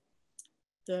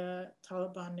the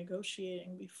Taliban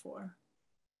negotiating before.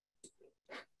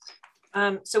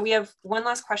 So we have one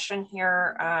last question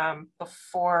here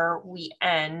before we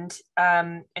end.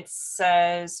 It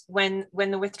says, when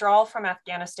the withdrawal from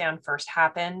Afghanistan first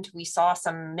happened, we saw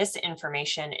some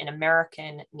misinformation in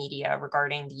American media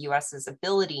regarding the US's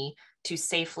ability to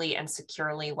safely and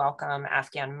securely welcome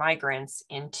Afghan migrants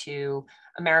into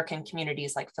American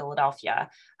communities like Philadelphia,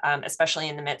 especially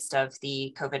in the midst of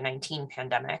the COVID-19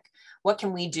 pandemic. What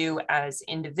can we do as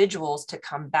individuals to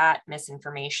combat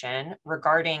misinformation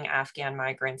regarding Afghan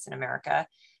migrants in America?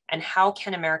 And how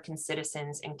can American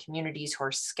citizens in communities who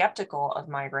are skeptical of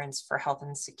migrants for health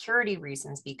and security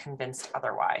reasons be convinced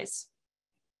otherwise?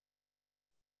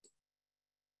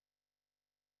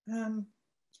 I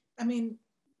mean,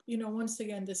 you know, once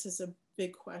again, this is a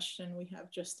big question. We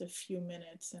have just a few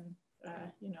minutes, and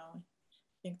you know, I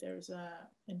think there's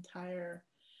entire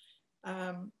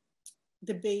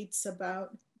debates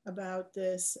about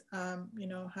this. You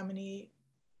know, how many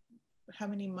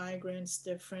migrants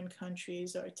different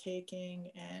countries are taking,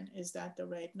 and is that the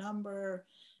right number?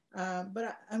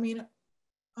 But I mean,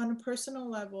 on a personal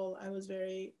level, I was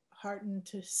very heartened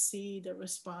to see the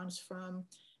response from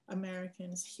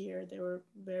Americans here. They were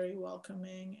very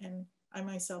welcoming, and I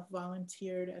myself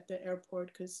volunteered at the airport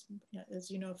because, as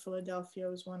you know, Philadelphia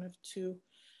was one of two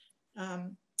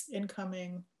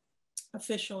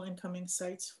official incoming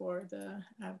sites for the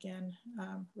Afghan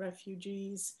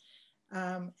refugees,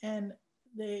 and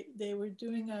they were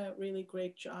doing a really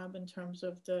great job in terms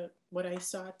of what I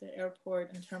saw at the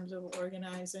airport in terms of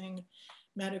organizing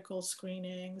medical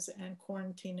screenings and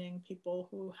quarantining people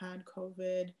who had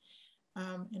COVID.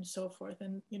 And so forth.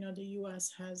 And, you know, the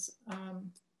US has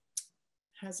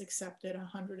accepted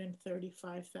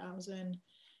 135,000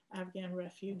 Afghan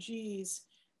refugees.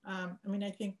 I mean,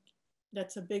 I think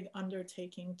that's a big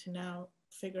undertaking to now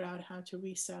figure out how to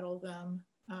resettle them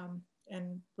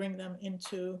and bring them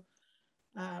into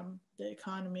the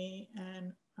economy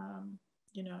and,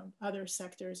 you know, other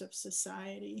sectors of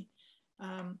society.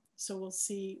 So we'll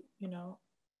see, you know,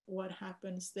 what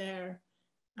happens there.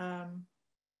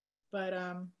 But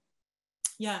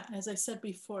yeah, as I said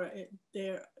before,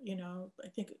 you know, I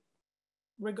think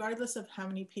regardless of how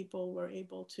many people we're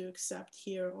able to accept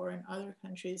here or in other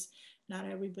countries, not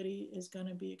everybody is going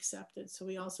to be accepted. So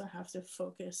we also have to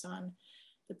focus on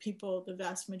the people, the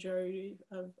vast majority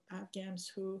of Afghans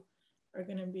who are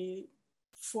going to be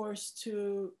forced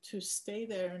to stay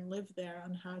there and live there,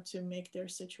 on how to make their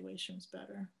situations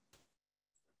better.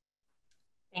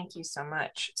 Thank you so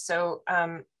much. So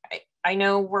I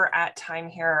know we're at time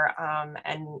here,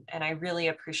 and I really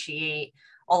appreciate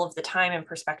all of the time and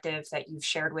perspective that you've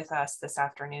shared with us this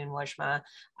afternoon, Wazhmah.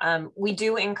 We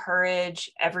do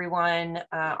encourage everyone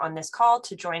on this call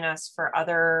to join us for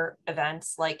other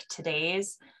events like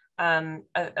today's.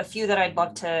 A few that I'd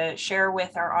love to share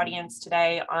with our audience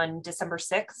today. On December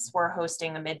 6th, we're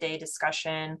hosting a midday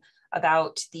discussion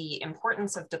about the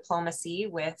importance of diplomacy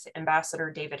with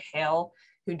Ambassador David Hale,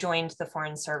 who joined the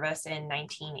Foreign Service in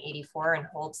 1984 and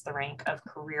holds the rank of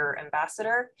Career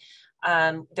Ambassador.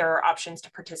 There are options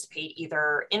to participate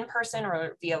either in person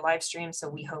or via live stream, so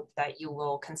we hope that you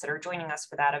will consider joining us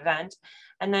for that event.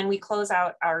 And then we close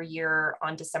out our year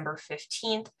on December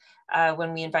 15th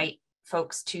when we invite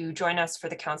folks to join us for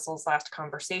the Council's Last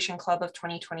Conversation Club of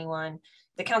 2021.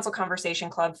 The Council Conversation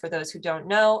Club, for those who don't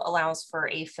know, allows for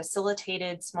a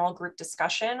facilitated small group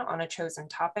discussion on a chosen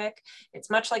topic. It's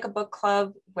much like a book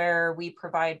club where we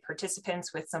provide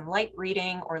participants with some light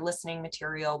reading or listening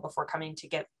material before coming to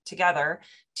get together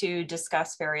to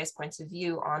discuss various points of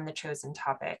view on the chosen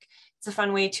topic. It's a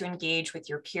fun way to engage with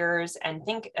your peers and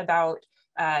think about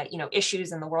you know,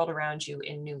 issues in the world around you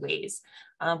in new ways.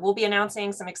 We'll be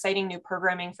announcing some exciting new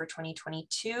programming for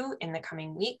 2022 in the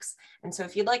coming weeks. And so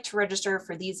if you'd like to register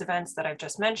for these events that I've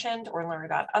just mentioned or learn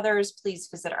about others, please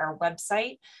visit our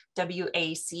website,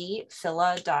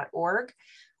 wacphila.org,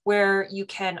 where you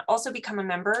can also become a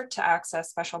member to access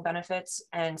special benefits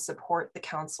and support the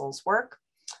Council's work.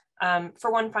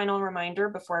 For one final reminder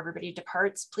before everybody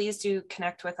departs, please do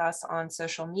connect with us on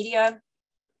social media.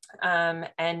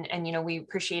 And you know, we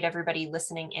appreciate everybody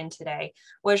listening in today.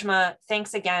 Wazhmah,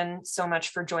 thanks again so much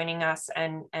for joining us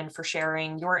and for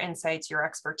sharing your insights, your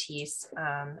expertise,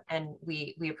 and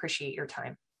we appreciate your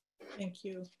time. Thank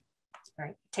you. All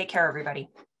right, take care, everybody.